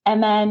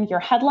 And then your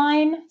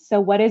headline. So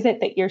what is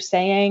it that you're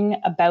saying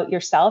about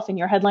yourself? And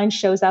your headline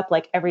shows up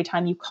like every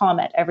time you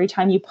comment, every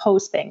time you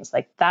post things,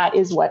 like that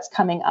is what's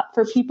coming up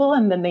for people.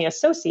 And then they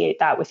associate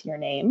that with your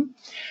name.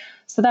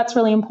 So that's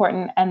really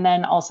important. And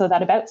then also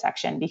that about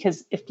section,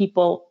 because if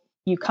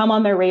you come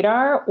on their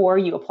radar or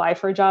you apply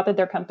for a job at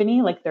their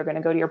company, like they're going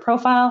to go to your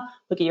profile,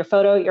 look at your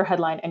photo, your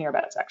headline, and your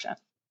about section.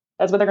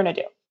 That's what they're going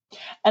to do.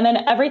 And then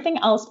everything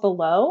else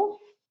below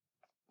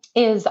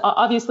is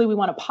obviously we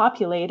want to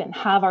populate and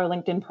have our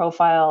LinkedIn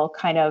profile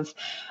kind of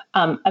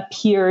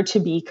appear to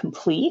be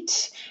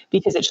complete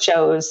because it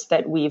shows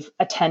that we've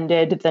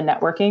attended the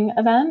networking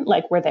event,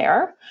 like we're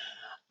there.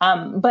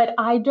 But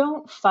I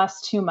don't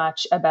fuss too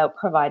much about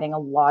providing a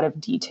lot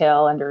of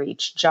detail under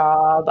each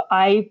job.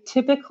 I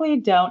typically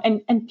don't,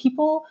 and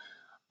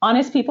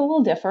honest people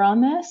will differ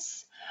on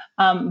this.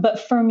 But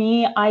for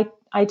me,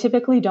 I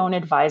typically don't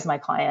advise my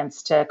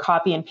clients to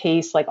copy and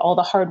paste like all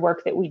the hard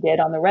work that we did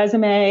on the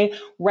resume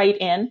right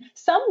in.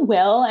 Some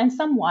will and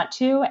some want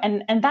to,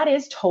 and that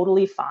is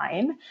totally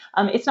fine.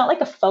 It's not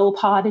like a faux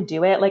pas to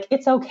do it. Like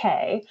it's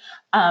okay.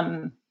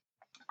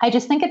 I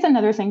just think it's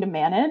another thing to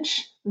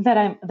manage that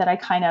I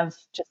kind of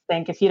just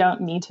think if you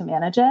don't need to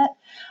manage it.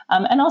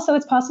 And also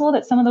it's possible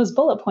that some of those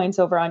bullet points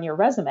over on your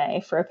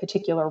resume for a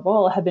particular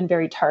role have been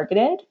very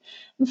targeted.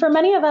 And for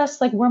many of us,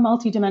 like we're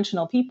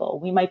multidimensional people,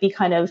 we might be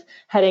kind of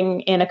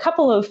heading in a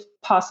couple of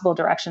possible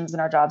directions in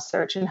our job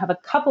search and have a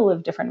couple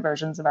of different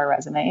versions of our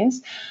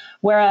resumes.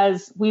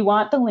 Whereas we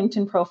want the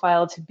LinkedIn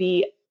profile to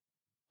be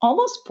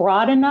almost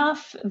broad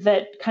enough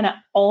that kind of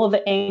all of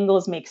the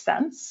angles make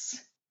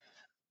sense,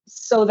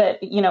 so that,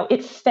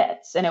 it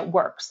fits and it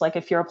works. Like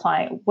if you're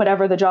applying,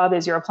 whatever the job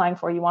is you're applying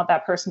for, you want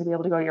that person to be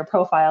able to go to your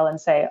profile and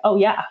say, oh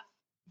yeah,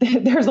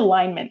 there's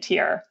alignment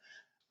here,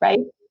 right?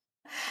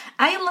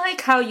 I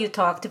like how you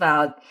talked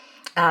about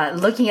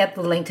looking at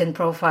the LinkedIn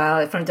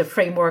profile from the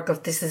framework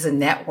of this is a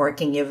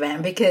networking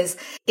event, because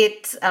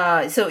it's,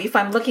 so if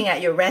I'm looking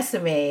at your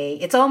resume,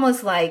 it's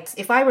almost like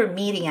if I were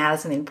meeting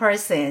Allison in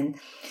person,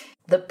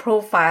 the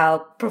profile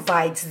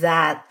provides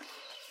that,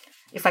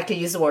 if I could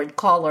use the word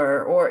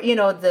color, or,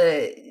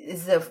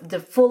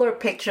 the fuller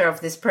picture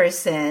of this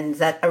person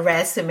that a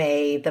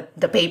resume,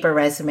 the paper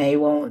resume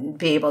won't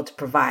be able to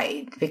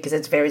provide, because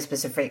it's very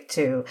specific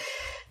to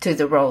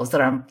the roles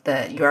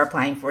that you're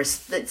applying for.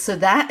 So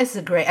that is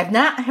I've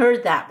not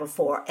heard that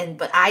before.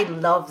 But I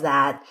love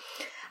that.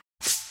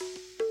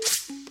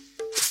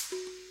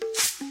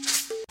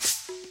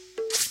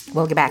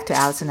 We'll get back to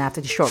Allison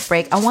after the short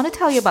break. I want to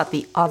tell you about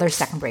the other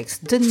Second Breaks,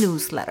 the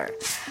newsletter.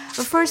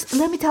 But first,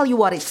 let me tell you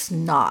what it's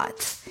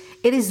not.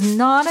 It is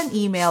not an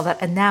email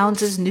that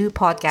announces new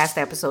podcast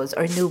episodes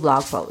or new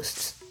blog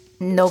posts.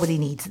 Nobody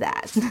needs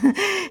that.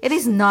 It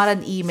is not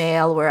an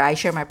email where I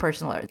share my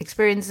personal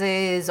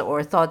experiences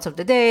or thoughts of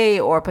the day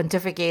or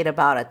pontificate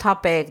about a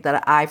topic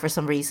that I, for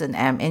some reason,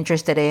 am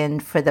interested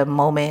in for the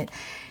moment.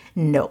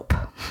 Nope.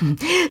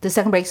 The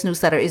Second Breaks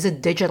newsletter is a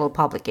digital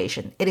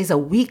publication. It is a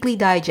weekly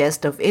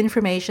digest of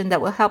information that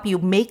will help you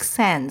make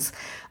sense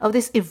of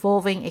this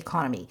evolving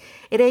economy.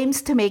 It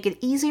aims to make it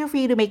easier for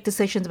you to make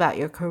decisions about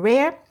your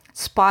career,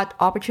 spot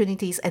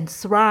opportunities, and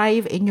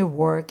thrive in your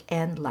work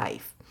and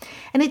life.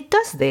 And it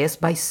does this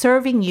by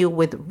serving you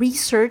with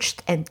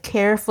researched and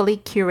carefully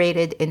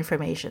curated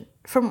information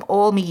from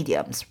all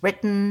mediums,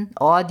 written,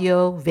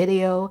 audio,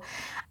 video,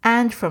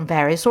 and from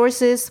various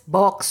sources,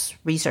 books,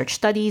 research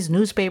studies,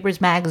 newspapers,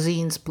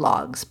 magazines,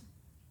 blogs.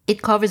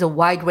 It covers a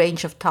wide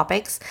range of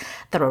topics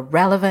that are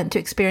relevant to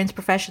experienced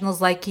professionals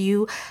like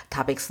you,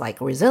 topics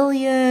like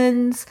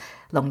resilience,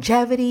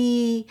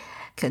 longevity,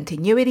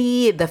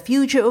 continuity, the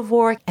future of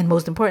work, and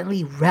most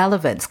importantly,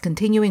 relevance,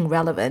 continuing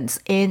relevance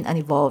in an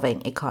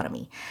evolving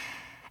economy.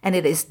 And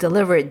it is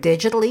delivered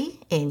digitally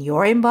in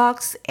your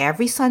inbox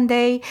every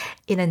Sunday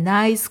in a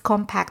nice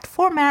compact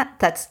format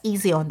that's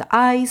easy on the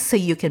eyes, so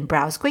you can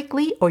browse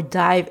quickly or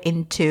dive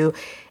into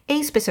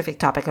a specific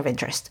topic of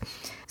interest.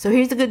 So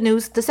here's the good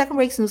news. The Second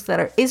Breaks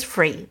newsletter is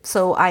free,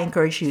 so I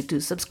encourage you to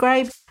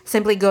subscribe.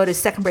 Simply go to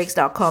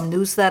secondbreaks.com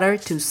newsletter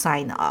to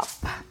sign up.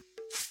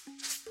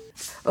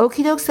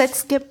 Okie dokes,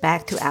 let's get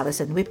back to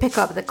Allison. We pick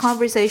up the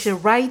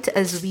conversation right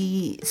as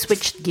we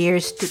switched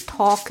gears to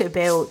talk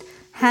about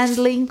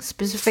handling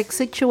specific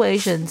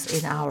situations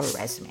in our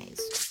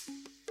resumes.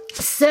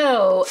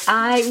 So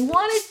I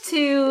wanted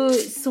to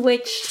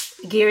switch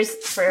gears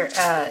for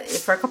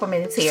a couple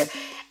minutes here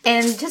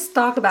and just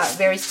talk about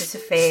very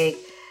specific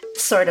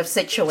sort of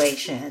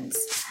situations.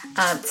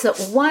 So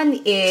one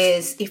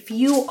is if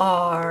you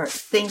are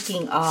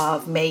thinking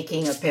of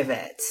making a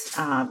pivot.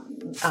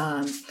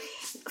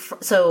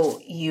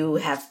 So you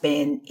have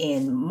been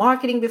in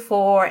marketing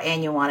before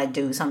and you want to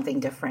do something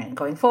different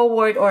going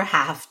forward, or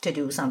have to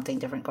do something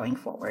different going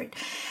forward.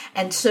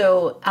 And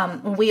so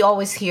we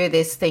always hear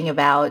this thing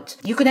about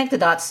you connect the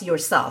dots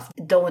yourself.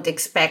 Don't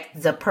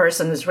expect the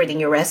person who's reading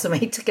your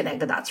resume to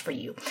connect the dots for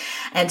you.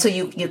 And so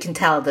you can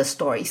tell the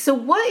story. So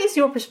what is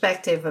your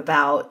perspective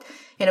about,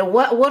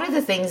 what are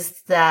the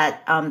things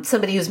that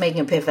somebody who's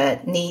making a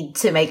pivot need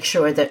to make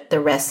sure that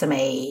the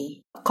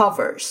resume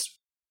covers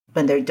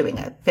when they're doing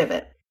a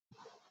pivot?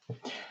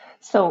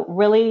 So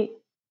really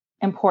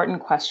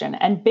important question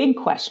and big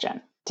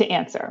question to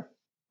answer.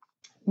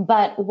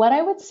 But what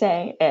I would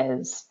say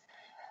is,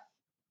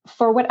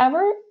 for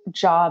whatever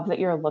job that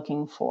you're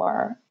looking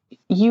for,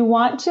 you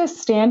want to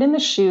stand in the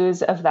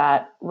shoes of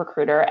that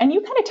recruiter. And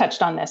you kind of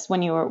touched on this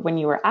when you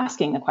were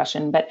asking the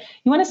question, but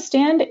you want to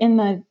stand in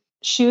the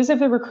shoes of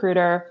the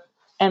recruiter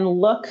and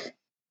look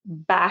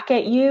back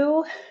at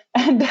you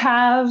and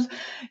have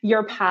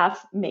your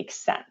path make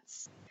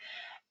sense.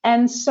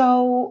 And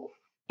so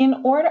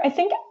I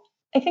think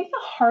the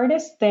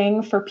hardest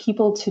thing for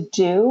people to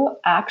do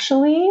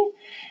actually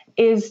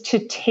is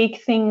to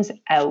take things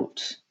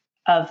out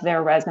of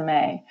their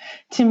resume,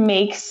 to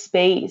make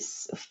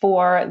space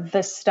for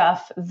the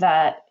stuff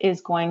that is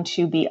going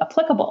to be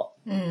applicable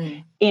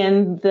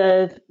in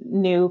the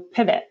new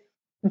pivot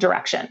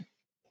direction.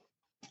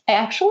 I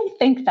actually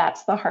think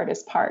that's the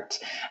hardest part,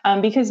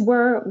 because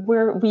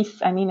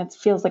it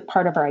feels like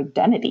part of our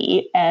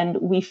identity, and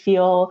we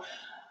feel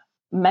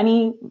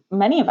many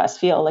of us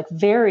feel like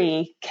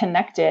very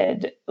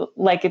connected,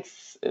 like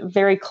it's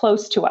very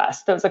close to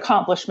us, those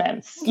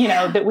accomplishments,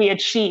 that we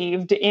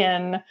achieved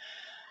in,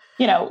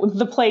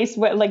 the place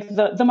where, like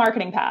the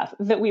marketing path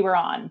that we were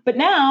on. But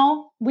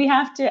now we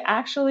have to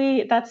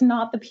that's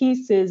not the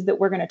pieces that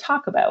we're going to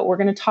talk about. We're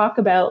going to talk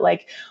about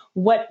like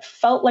what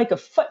felt like a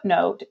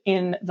footnote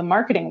in the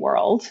marketing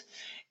world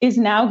is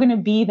now going to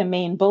be the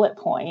main bullet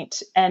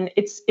point. And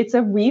it's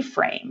a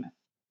reframe.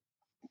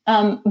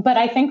 But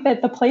I think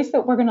that the place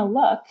that we're going to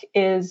look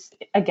is,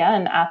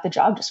 again, at the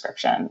job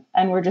description.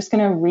 And we're just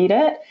going to read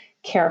it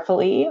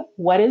carefully.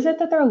 What is it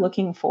that they're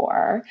looking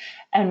for?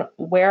 And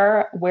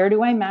where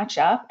do I match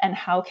up? And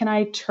how can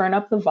I turn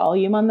up the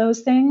volume on those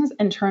things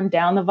and turn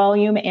down the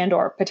volume and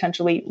or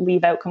potentially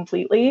leave out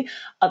completely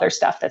other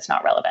stuff that's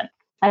not relevant?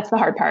 That's the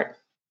hard part.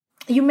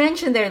 You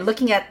mentioned there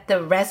looking at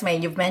the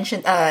resume, you've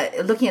mentioned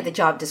looking at the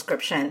job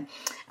description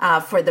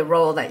for the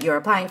role that you're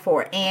applying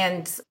for.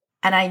 And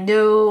I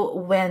know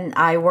when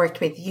I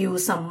worked with you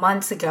some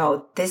months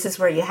ago, this is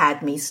where you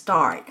had me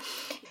start.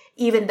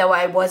 Even though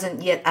I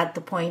wasn't yet at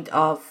the point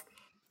of,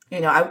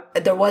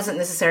 there wasn't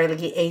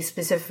necessarily a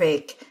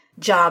specific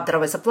job that I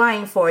was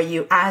applying for,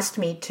 you asked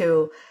me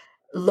to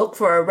look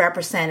for a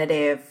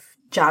representative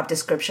job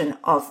description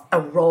of a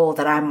role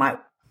that I might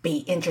be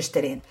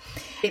interested in.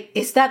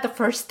 Is that the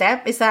first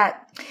step?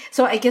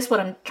 So I guess what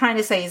I'm trying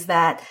to say is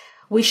that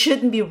we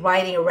shouldn't be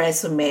writing a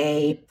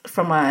resume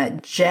from a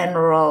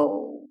generalist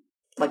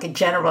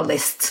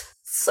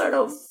sort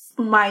of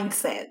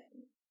mindset.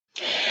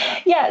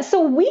 Yeah,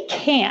 so we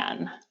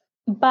can,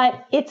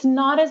 but it's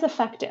not as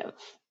effective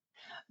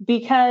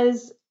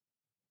because,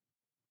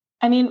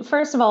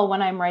 first of all,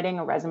 when I'm writing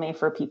a resume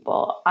for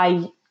people,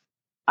 I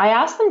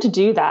ask them to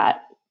do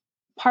that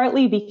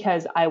partly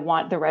because I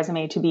want the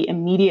resume to be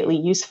immediately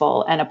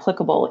useful and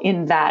applicable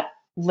in that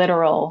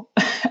literal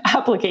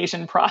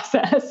application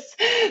process.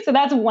 So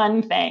that's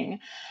one thing.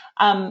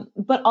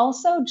 But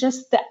also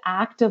just the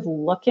act of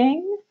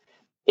looking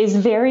is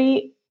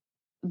very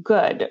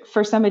good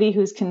for somebody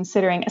who's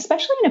considering,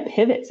 especially in a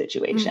pivot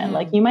situation. Mm-hmm.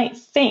 Like you might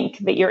think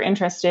that you're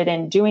interested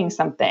in doing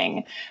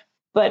something,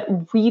 but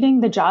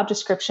reading the job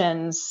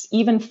descriptions,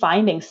 even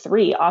finding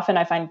three, often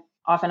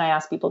I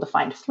ask people to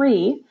find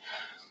three.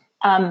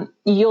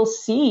 You'll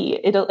see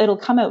it'll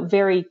come out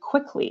very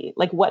quickly,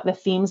 like what the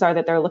themes are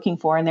that they're looking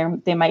for.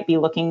 And they might be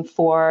looking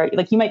for,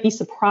 like, you might be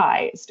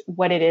surprised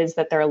what it is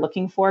that they're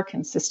looking for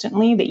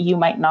consistently that you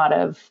might not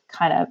have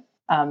kind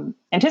of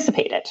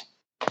anticipated.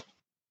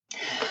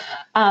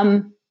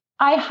 I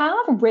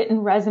have written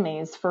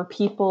resumes for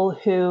people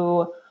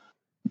who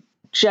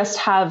just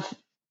have,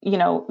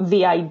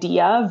 the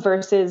idea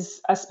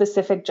versus a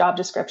specific job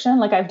description.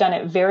 Like I've done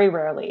it very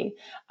rarely,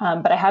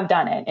 but I have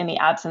done it in the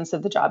absence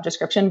of the job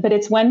description. But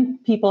it's when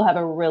people have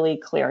a really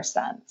clear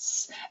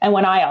sense. And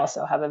when I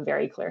also have a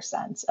very clear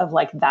sense of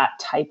like that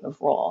type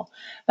of role.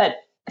 But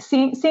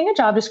seeing a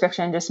job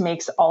description just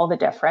makes all the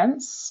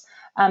difference.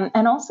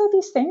 And also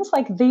these things,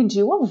 like they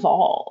do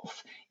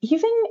evolve.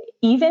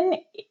 Even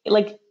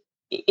like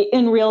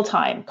in real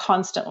time,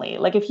 constantly.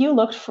 Like if you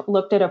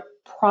looked at a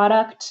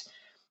product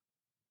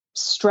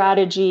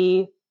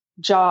strategy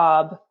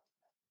job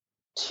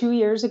 2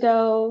 years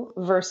ago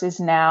versus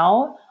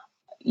now,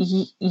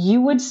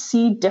 you would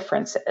see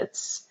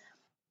differences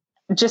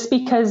just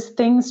because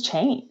things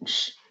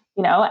change,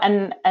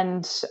 and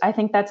I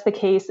think that's the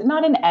case,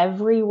 not in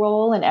every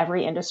role in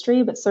every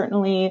industry, but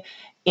certainly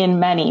in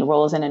many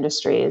roles and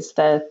industries.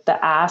 The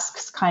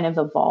asks kind of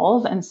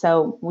evolve. And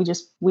so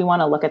we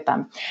want to look at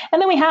them.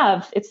 And then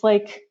it's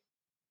like,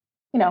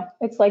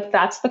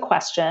 that's the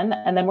question.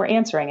 And then we're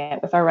answering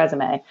it with our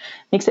resume.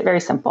 Makes it very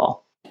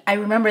simple. I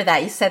remember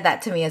that you said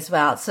that to me as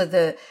well. So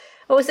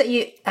what was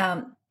it?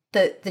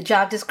 The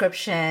job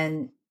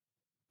description.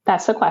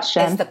 That's the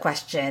question. Is the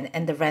question,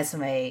 and the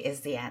resume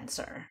is the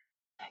answer.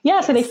 Yeah.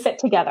 Yes. So they fit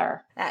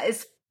together. That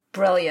is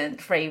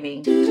brilliant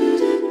framing.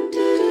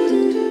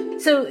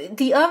 So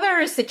the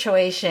other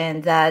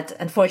situation that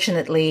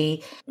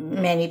unfortunately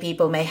many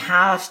people may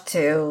have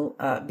to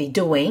be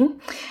doing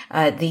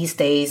these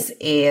days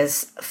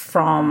is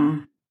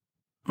from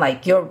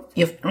like you're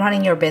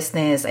running your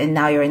business and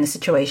now you're in a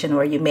situation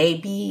where you may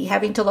be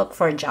having to look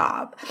for a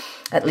job,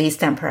 at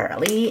least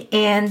temporarily.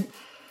 And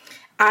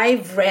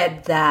I've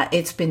read that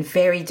it's been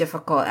very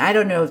difficult. I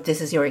don't know if this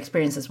is your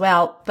experience as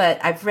well,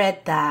 but I've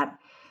read that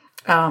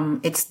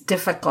it's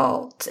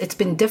difficult. It's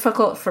been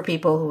difficult for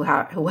people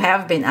who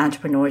have been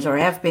entrepreneurs or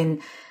have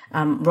been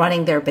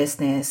running their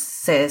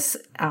businesses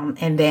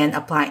and then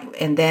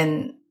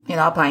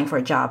applying for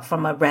a job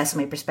from a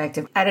resume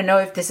perspective. I don't know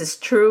if this is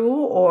true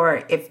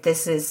or if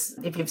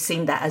you've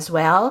seen that as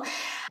well.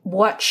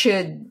 What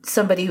should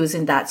somebody who's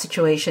in that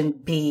situation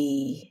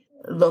be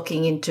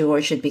looking into or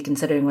should be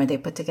considering when they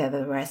put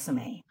together a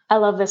resume? I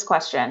love this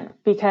question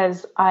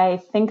because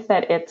I think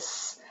that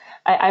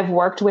I've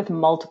worked with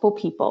multiple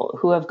people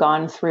who have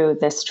gone through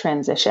this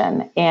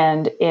transition,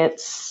 and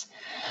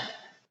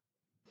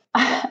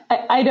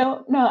I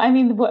don't know. I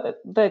mean,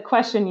 the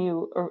question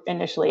you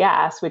initially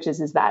asked, which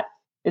is that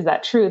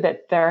true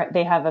that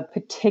they have a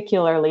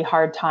particularly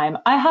hard time?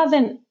 I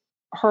haven't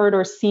heard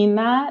or seen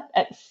that.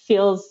 It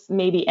feels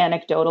maybe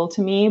anecdotal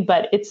to me,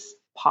 but it's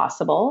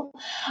possible.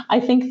 I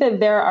think that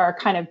there are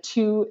kind of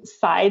two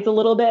sides a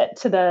little bit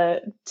to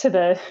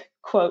the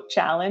quote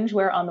challenge,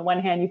 where on the one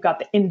hand, you've got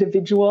the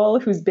individual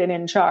who's been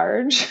in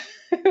charge,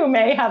 who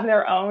may have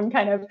their own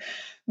kind of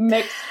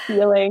mixed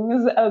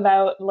feelings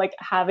about like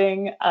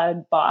having a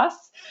boss.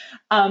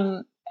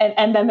 And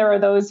then there are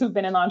those who've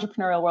been in the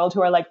entrepreneurial world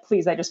who are like,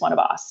 please, I just want a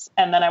boss.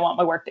 And then I want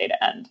my workday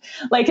to end.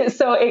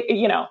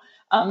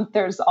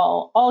 There's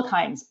all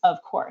kinds,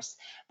 of course.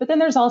 But then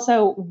there's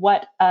also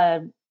what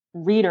a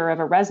reader of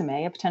a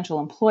resume, a potential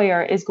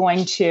employer, is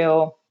going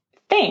to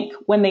think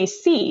when they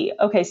see,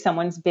 okay,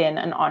 someone's been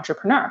an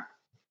entrepreneur.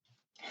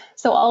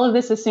 So all of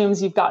this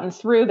assumes you've gotten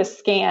through the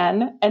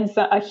scan, and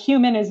so a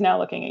human is now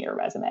looking at your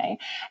resume.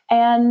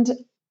 And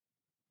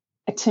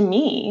to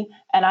me,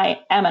 and I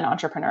am an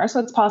entrepreneur, so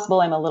it's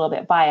possible I'm a little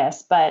bit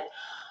biased, but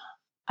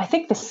I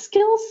think the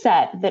skill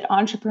set that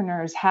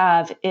entrepreneurs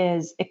have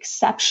is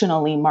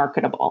exceptionally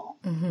marketable.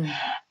 Mm-hmm.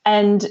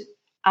 And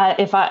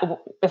if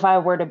I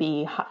were to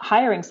be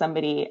hiring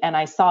somebody and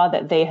I saw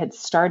that they had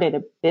started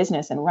a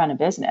business and run a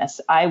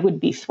business, I would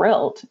be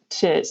thrilled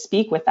to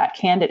speak with that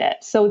candidate.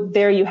 So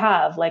there you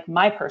have like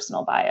my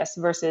personal bias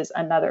versus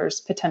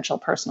another's potential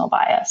personal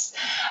bias.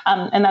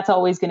 And that's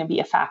always going to be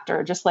a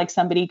factor, just like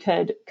somebody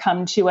could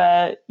come to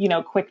a,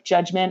 quick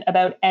judgment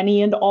about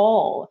any and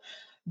all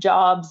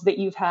jobs that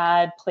you've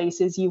had,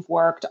 places you've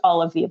worked,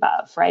 all of the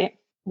above, right?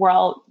 We're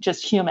all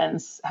just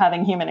humans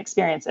having human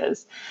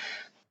experiences.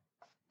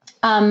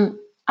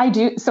 I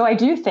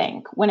do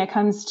think when it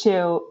comes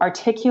to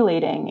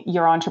articulating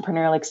your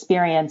entrepreneurial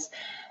experience,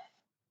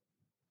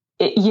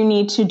 you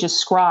need to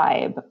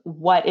describe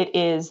what it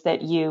is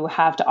that you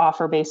have to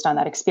offer based on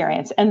that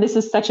experience. And this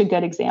is such a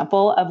good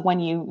example of when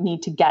you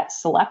need to get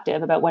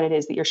selective about what it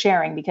is that you're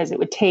sharing, because it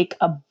would take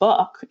a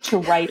book to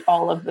write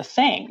all of the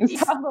things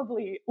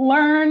probably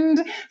learned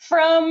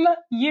from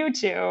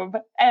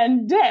YouTube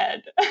and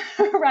did,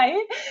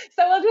 right?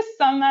 So we'll just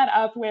sum that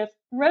up with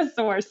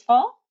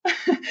resourceful.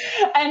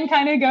 And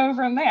kind of go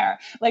from there.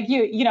 Like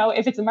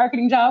if it's a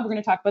marketing job, we're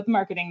going to talk about the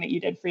marketing that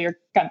you did for your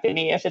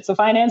company. If it's a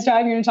finance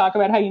job, you're going to talk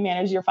about how you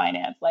manage your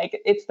finance.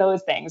 Like it's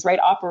those things, right?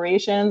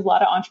 Operations. A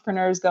lot of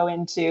entrepreneurs go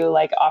into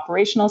like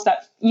operational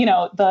stuff.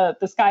 The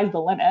sky's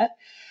the limit.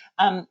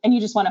 And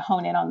you just want to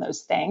hone in on those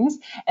things.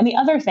 And the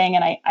other thing,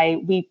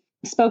 and we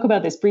spoke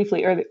about this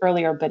briefly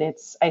earlier, but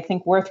it's, I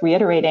think, worth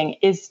reiterating,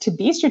 is to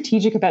be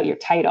strategic about your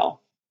title,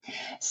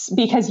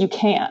 because you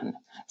can.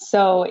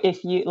 So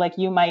if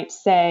you might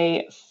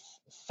say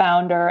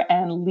founder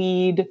and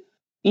lead,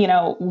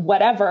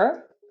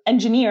 whatever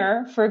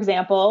engineer, for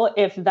example,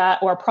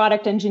 or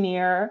product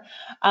engineer,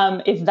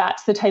 if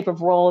that's the type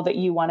of role that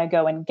you want to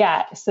go and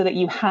get, so that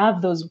you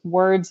have those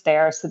words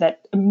there so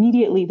that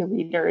immediately the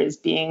reader is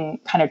being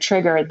kind of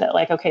triggered that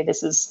like, okay,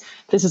 this is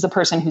a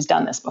person who's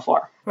done this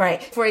before.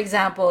 Right. For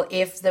example,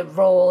 if the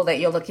role that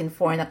you're looking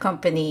for in a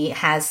company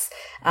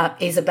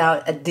is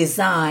about a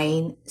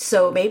design,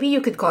 so maybe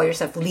you could call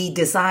yourself lead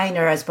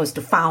designer as opposed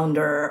to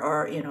founder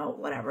or,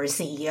 whatever,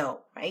 CEO,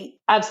 right?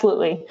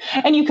 Absolutely.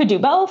 And you could do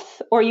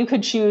both, or you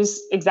could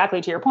choose,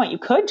 exactly to your point, you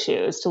could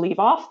choose to leave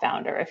off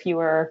founder if you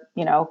were,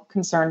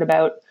 concerned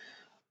about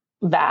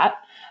that,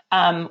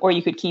 or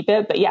you could keep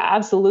it. But yeah,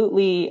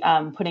 absolutely.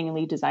 Putting in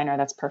lead designer,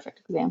 that's a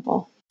perfect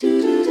example.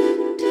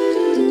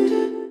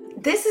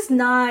 This is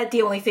not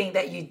the only thing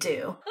that you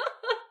do.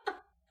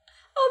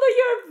 Although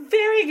you're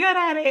very good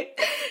at it.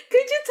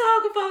 Could you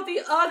talk about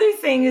the other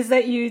things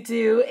that you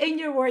do in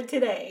your work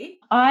today?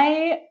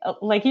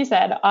 Like you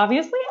said,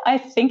 obviously, I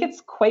think it's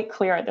quite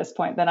clear at this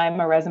point that I'm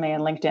a resume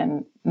and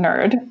LinkedIn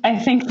nerd. I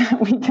think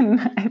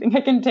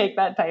I can take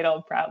that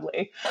title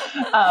proudly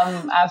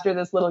after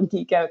this little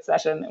geek out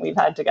session that we've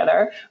had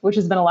together, which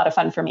has been a lot of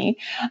fun for me.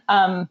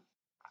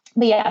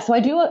 But yeah, so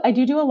I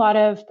do a lot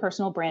of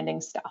personal branding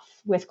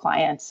stuff with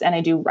clients, and I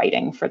do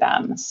writing for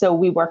them. So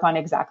we work on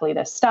exactly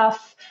this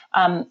stuff.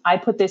 I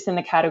put this in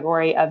the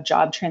category of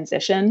job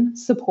transition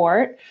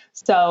support.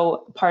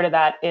 So part of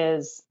that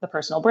is the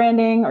personal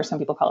branding, or some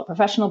people call it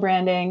professional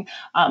branding.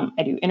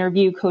 I do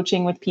interview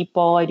coaching with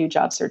people. I do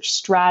job search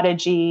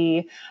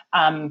strategy.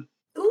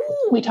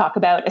 We talk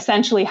about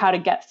essentially how to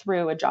get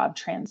through a job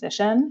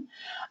transition.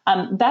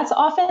 That's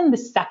often the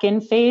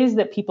second phase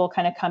that people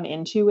kind of come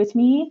into with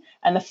me.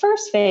 And the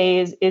first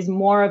phase is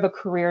more of a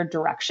career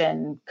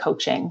direction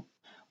coaching,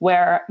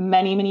 where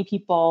many, many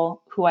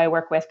people who I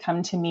work with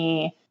come to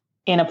me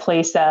in a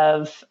place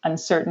of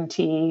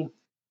uncertainty,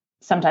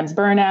 sometimes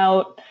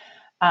burnout,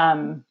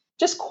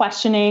 just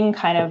questioning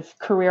kind of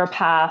career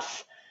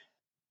path,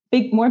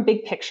 more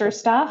big picture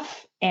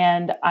stuff.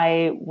 And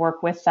I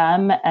work with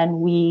them, and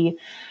we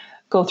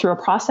go through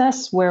a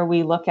process where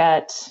we look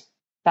at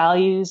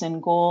values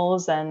and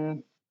goals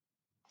and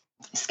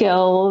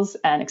skills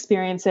and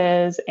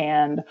experiences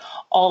and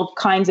all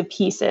kinds of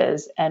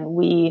pieces. And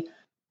we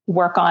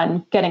work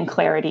on getting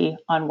clarity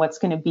on what's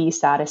going to be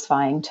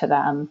satisfying to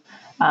them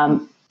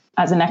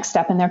as a next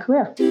step in their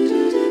career.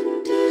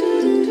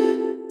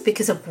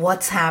 Because of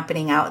what's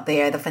happening out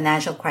there, the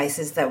financial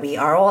crisis that we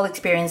are all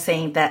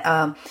experiencing, that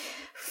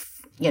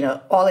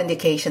all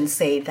indications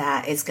say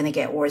that it's going to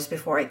get worse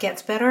before it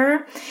gets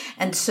better.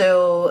 And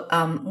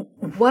so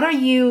what are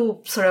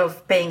you sort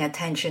of paying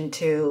attention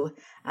to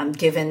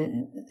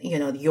given,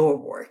 your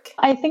work?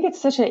 I think it's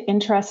such an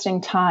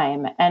interesting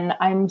time. And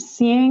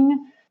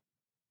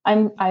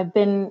I've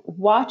been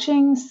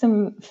watching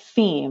some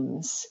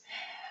themes.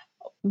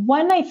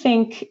 One, I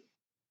think,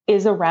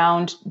 is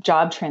around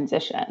job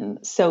transition.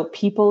 So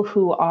people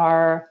who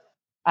are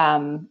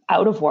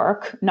out of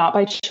work, not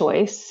by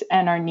choice,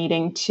 and are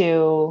needing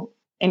to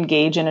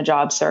engage in a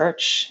job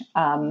search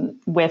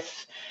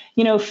with,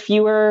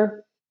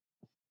 fewer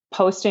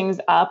postings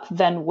up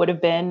than would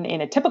have been in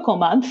a typical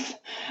month,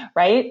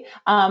 right?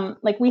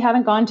 Like we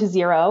haven't gone to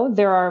zero.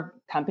 There are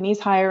companies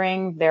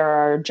hiring, there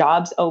are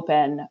jobs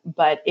open,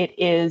 but it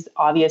is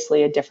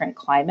obviously a different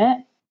climate.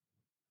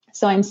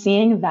 So I'm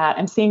seeing that.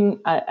 I'm seeing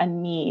a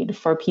need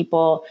for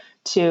people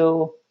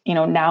to,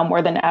 now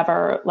more than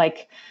ever,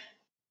 like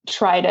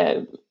try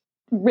to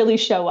really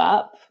show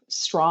up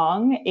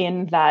strong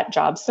in that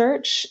job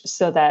search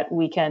so that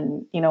we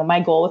can,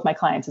 my goal with my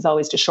clients is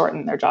always to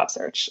shorten their job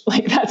search.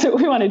 Like that's what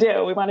we want to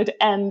do. We want it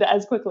to end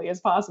as quickly as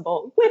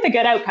possible with a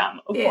good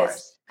outcome, of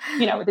course,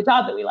 with a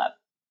job that we love.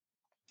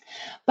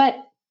 But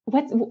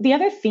what's the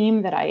other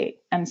theme that I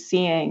am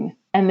seeing,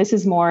 and this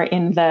is more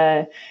in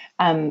the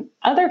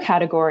other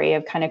category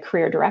of kind of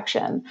career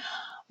direction,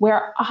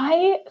 where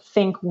I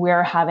think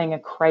we're having a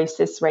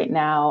crisis right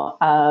now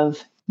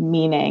of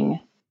meaning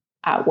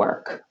at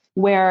work,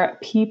 where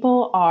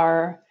people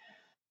are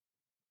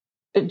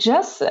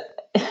just,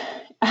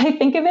 I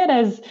think of it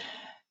as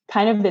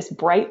kind of this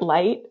bright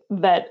light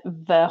that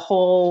the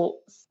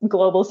whole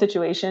global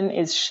situation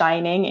is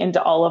shining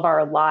into all of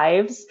our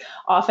lives,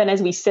 often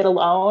as we sit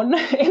alone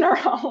in our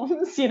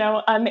homes,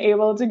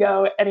 unable to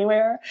go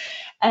anywhere.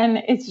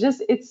 And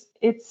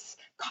it's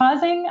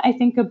causing, I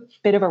think, a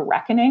bit of a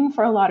reckoning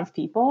for a lot of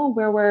people,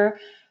 where we're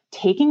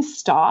taking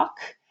stock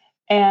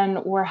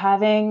and we're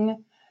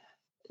having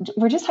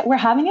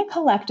a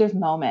collective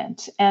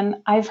moment. And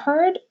I've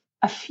heard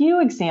a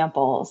few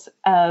examples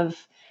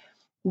of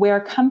where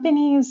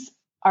companies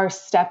are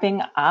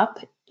stepping up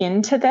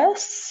into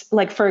this.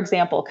 Like, for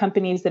example,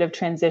 companies that have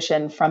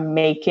transitioned from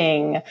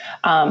making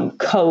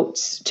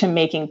coats to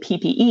making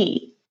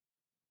PPE.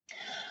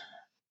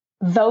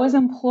 Those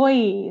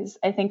employees,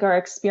 I think, are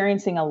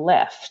experiencing a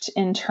lift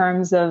in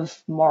terms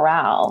of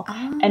morale.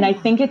 And I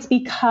think it's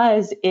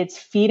because it's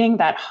feeding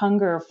that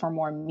hunger for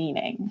more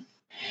meaning.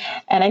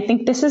 And I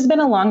think this has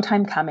been a long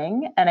time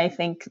coming. And I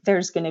think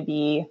there's going to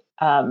be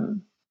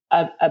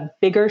a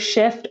bigger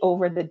shift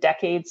over the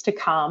decades to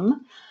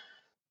come,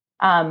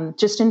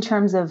 just in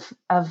terms of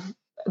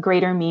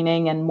greater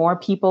meaning and more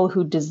people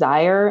who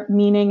desire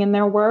meaning in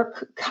their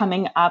work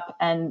coming up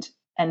and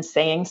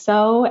saying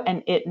so,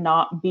 and it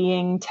not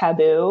being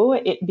taboo,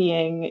 it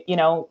being,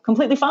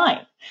 completely fine.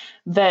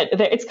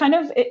 That it's kind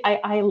of,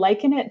 I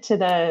liken it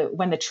to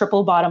when the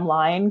triple bottom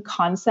line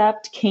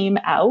concept came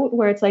out,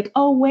 where it's like,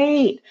 oh,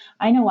 wait,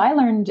 I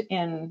learned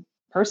in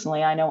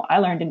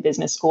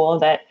business school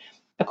that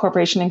a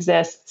corporation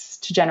exists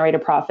to generate a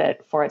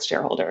profit for its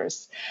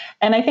shareholders.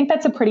 And I think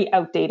that's a pretty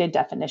outdated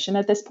definition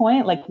at this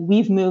point. Like,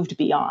 we've moved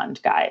beyond,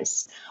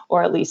 guys,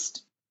 or at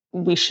least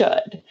we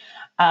should.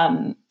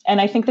 And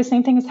I think the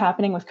same thing is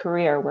happening with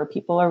career, where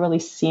people are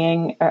really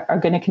are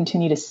going to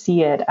continue to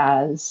see it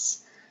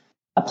as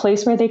a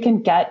place where they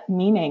can get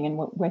meaning and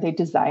where they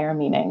desire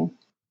meaning,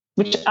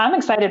 which I'm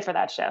excited for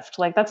that shift.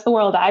 Like, that's the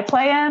world I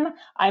play in.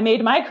 I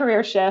made my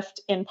career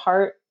shift in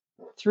part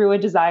through a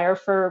desire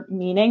for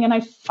meaning, and I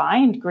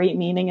find great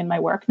meaning in my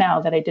work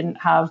now that I didn't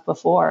have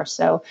before.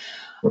 So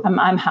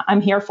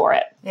I'm here for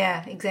it.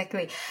 Yeah,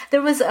 exactly.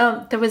 There was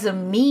a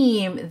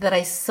meme that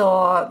I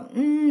saw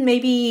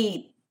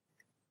maybe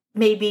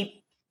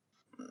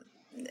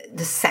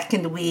the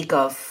second week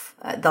of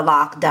the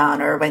lockdown,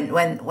 or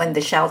when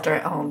the shelter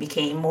at home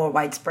became more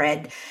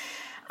widespread.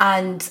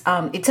 And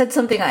it said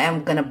something, I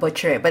am going to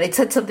butcher it, but it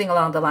said something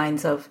along the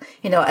lines of,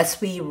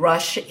 as we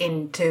rush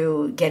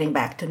into getting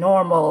back to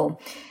normal,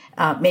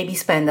 maybe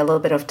spend a little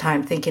bit of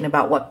time thinking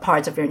about what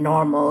parts of your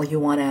normal you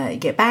want to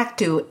get back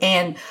to.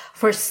 And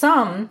for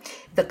some,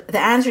 the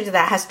answer to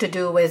that has to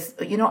do with,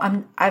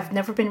 I've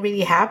never been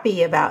really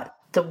happy about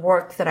the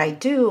work that I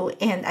do,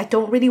 and I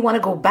don't really want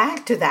to go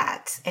back to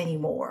that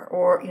anymore,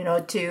 or,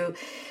 to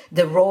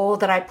the role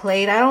that I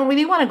played. I don't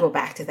really want to go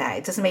back to that.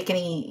 It doesn't make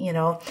any,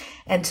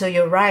 and so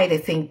you're right. I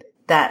think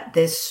that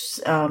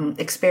this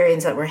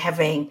experience that we're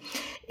having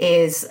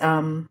is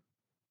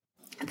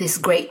this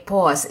great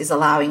pause is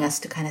allowing us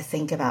to kind of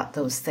think about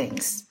those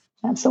things.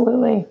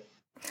 Absolutely.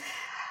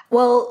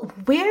 Well,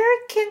 where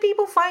can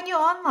people find you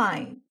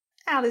online,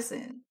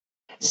 Allison?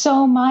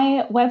 So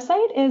my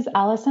website is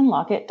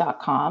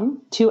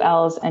AllisonLockett.com, 2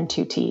 L's and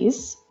 2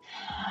 T's.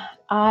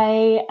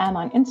 I am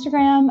on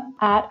Instagram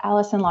at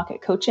Allison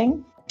Lockett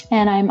Coaching,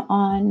 and I'm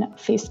on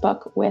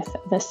Facebook with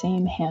the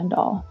same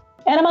handle.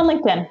 And I'm on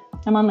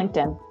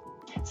LinkedIn.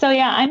 So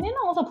yeah, I'm in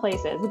all the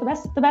places.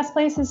 The best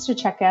place is to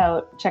check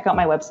out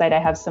my website. I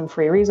have some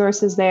free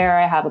resources there.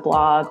 I have a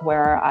blog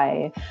where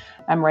I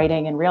am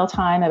writing in real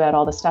time about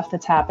all the stuff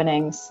that's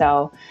happening.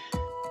 So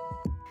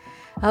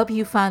I hope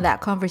you found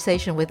that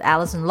conversation with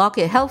Allison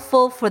Lockett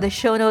helpful. For the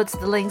show notes,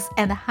 the links,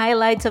 and the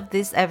highlights of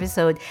this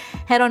episode,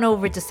 head on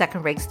over to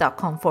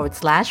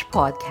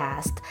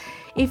secondbreaks.com/podcast.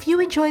 If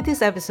you enjoyed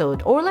this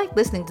episode or like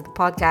listening to the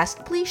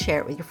podcast, please share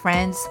it with your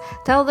friends.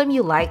 Tell them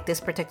you like this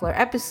particular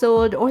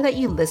episode or that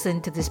you listen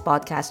to this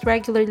podcast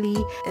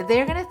regularly.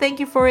 They're going to thank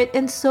you for it,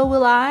 and so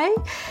will I,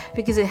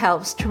 because it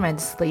helps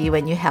tremendously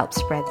when you help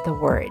spread the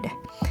word.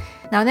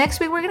 Now, next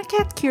week, we're going to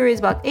get curious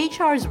about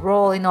HR's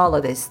role in all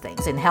of these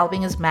things in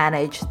helping us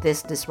manage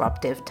this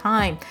disruptive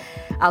time.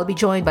 I'll be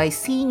joined by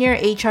Senior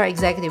HR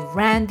Executive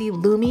Randy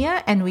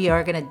Lumia, and we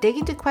are going to dig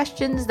into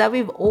questions that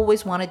we've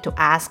always wanted to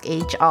ask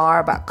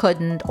HR but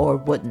couldn't or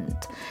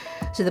wouldn't.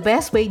 So the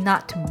best way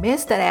not to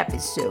miss that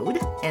episode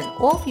and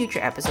all future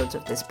episodes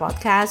of this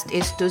podcast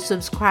is to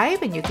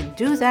subscribe, and you can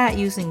do that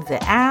using the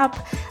app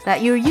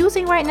that you're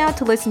using right now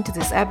to listen to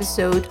this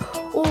episode,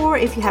 or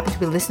if you happen to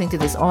be listening to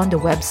this on the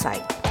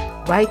website.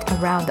 Right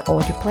around the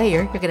audio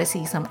player, you're going to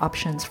see some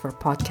options for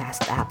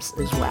podcast apps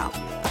as well.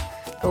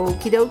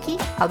 Okie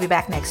dokie. I'll be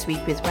back next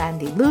week with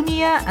Randy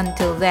Lumia.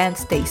 Until then,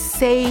 stay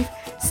safe,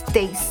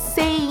 stay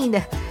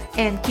sane,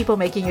 and keep on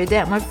making your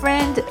dent, my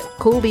friend.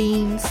 Cool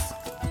beans.